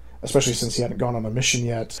 Especially since he hadn't gone on a mission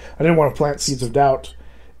yet. I didn't want to plant seeds of doubt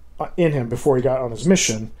in him before he got on his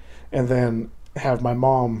mission, and then have my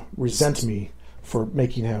mom resent me for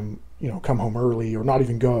making him, come home early or not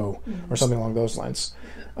even go, or something along those lines.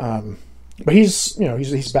 But he's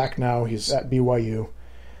back now. He's at BYU.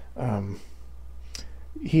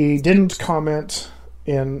 He didn't comment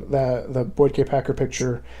in the Boyd K. Packer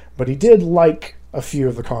picture, but he did like a few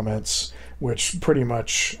of the comments, which pretty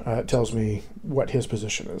much tells me what his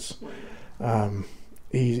position is.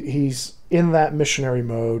 He's in that missionary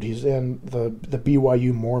mode. He's in the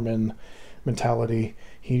BYU Mormon mentality.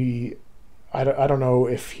 I don't know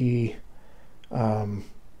if he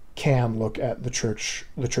can look at the church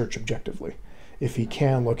objectively. If he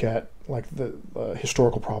can look at like the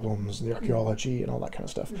historical problems, the archaeology, and all that kind of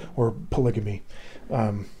stuff, or polygamy.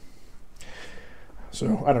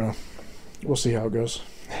 So I don't know. We'll see how it goes.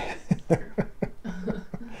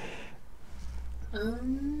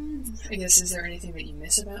 I guess, is there anything that you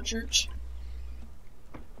miss about church?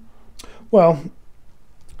 Well,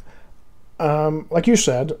 like you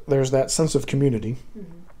said, there's that sense of community.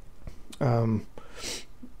 Like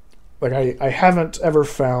I haven't ever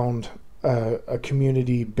found a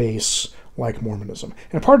community base like Mormonism.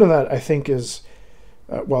 And part of that, I think, is,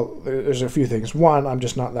 there's a few things. One, I'm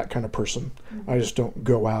just not that kind of person. I just don't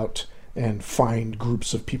go out and find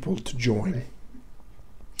groups of people to join.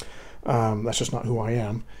 That's just not who I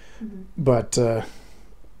am. But I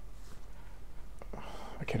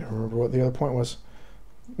can't remember what the other point was.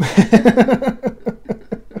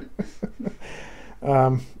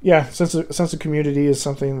 Sense of community is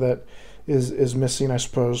something that is missing, I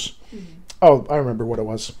suppose. Oh, I remember what it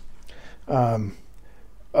was.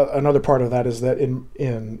 Another part of that is that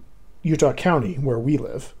in Utah County, where we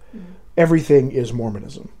live, everything is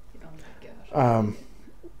Mormonism.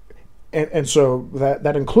 And so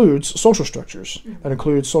that includes social structures, that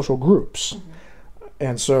includes social groups.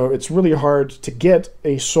 And so it's really hard to get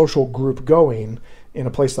a social group going in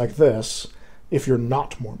a place like this if you're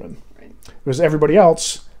not Mormon. Right. Because everybody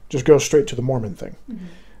else just goes straight to the Mormon thing. Mm-hmm.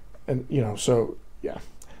 And, so, yeah.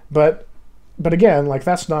 But again, like,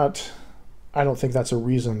 that's not, I don't think that's a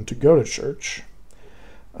reason to go to church.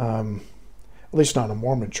 At least not a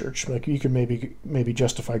Mormon church. Like, you could maybe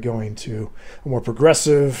justify going to a more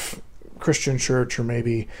progressive Christian church, or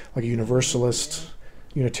maybe like a Universalist,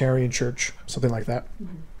 Unitarian church, something like that.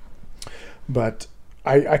 Mm-hmm. But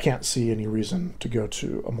I can't see any reason to go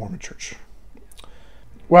to a Mormon church.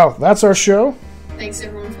 Well, that's our show. Thanks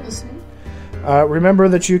everyone for listening. Remember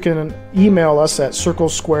that you can email us at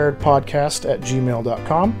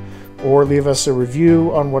circlesquaredpodcast@gmail.com, or leave us a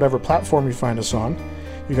review on whatever platform you find us on.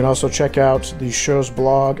 You can also check out the show's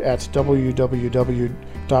blog at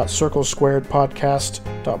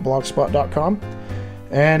www.circlesquaredpodcast.blogspot.com.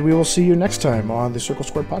 And we will see you next time on the Circle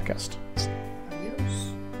Squared Podcast.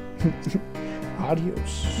 Adios.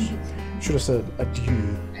 Adios. Should have said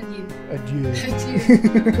adieu. Adieu. Adieu.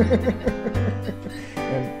 Adieu.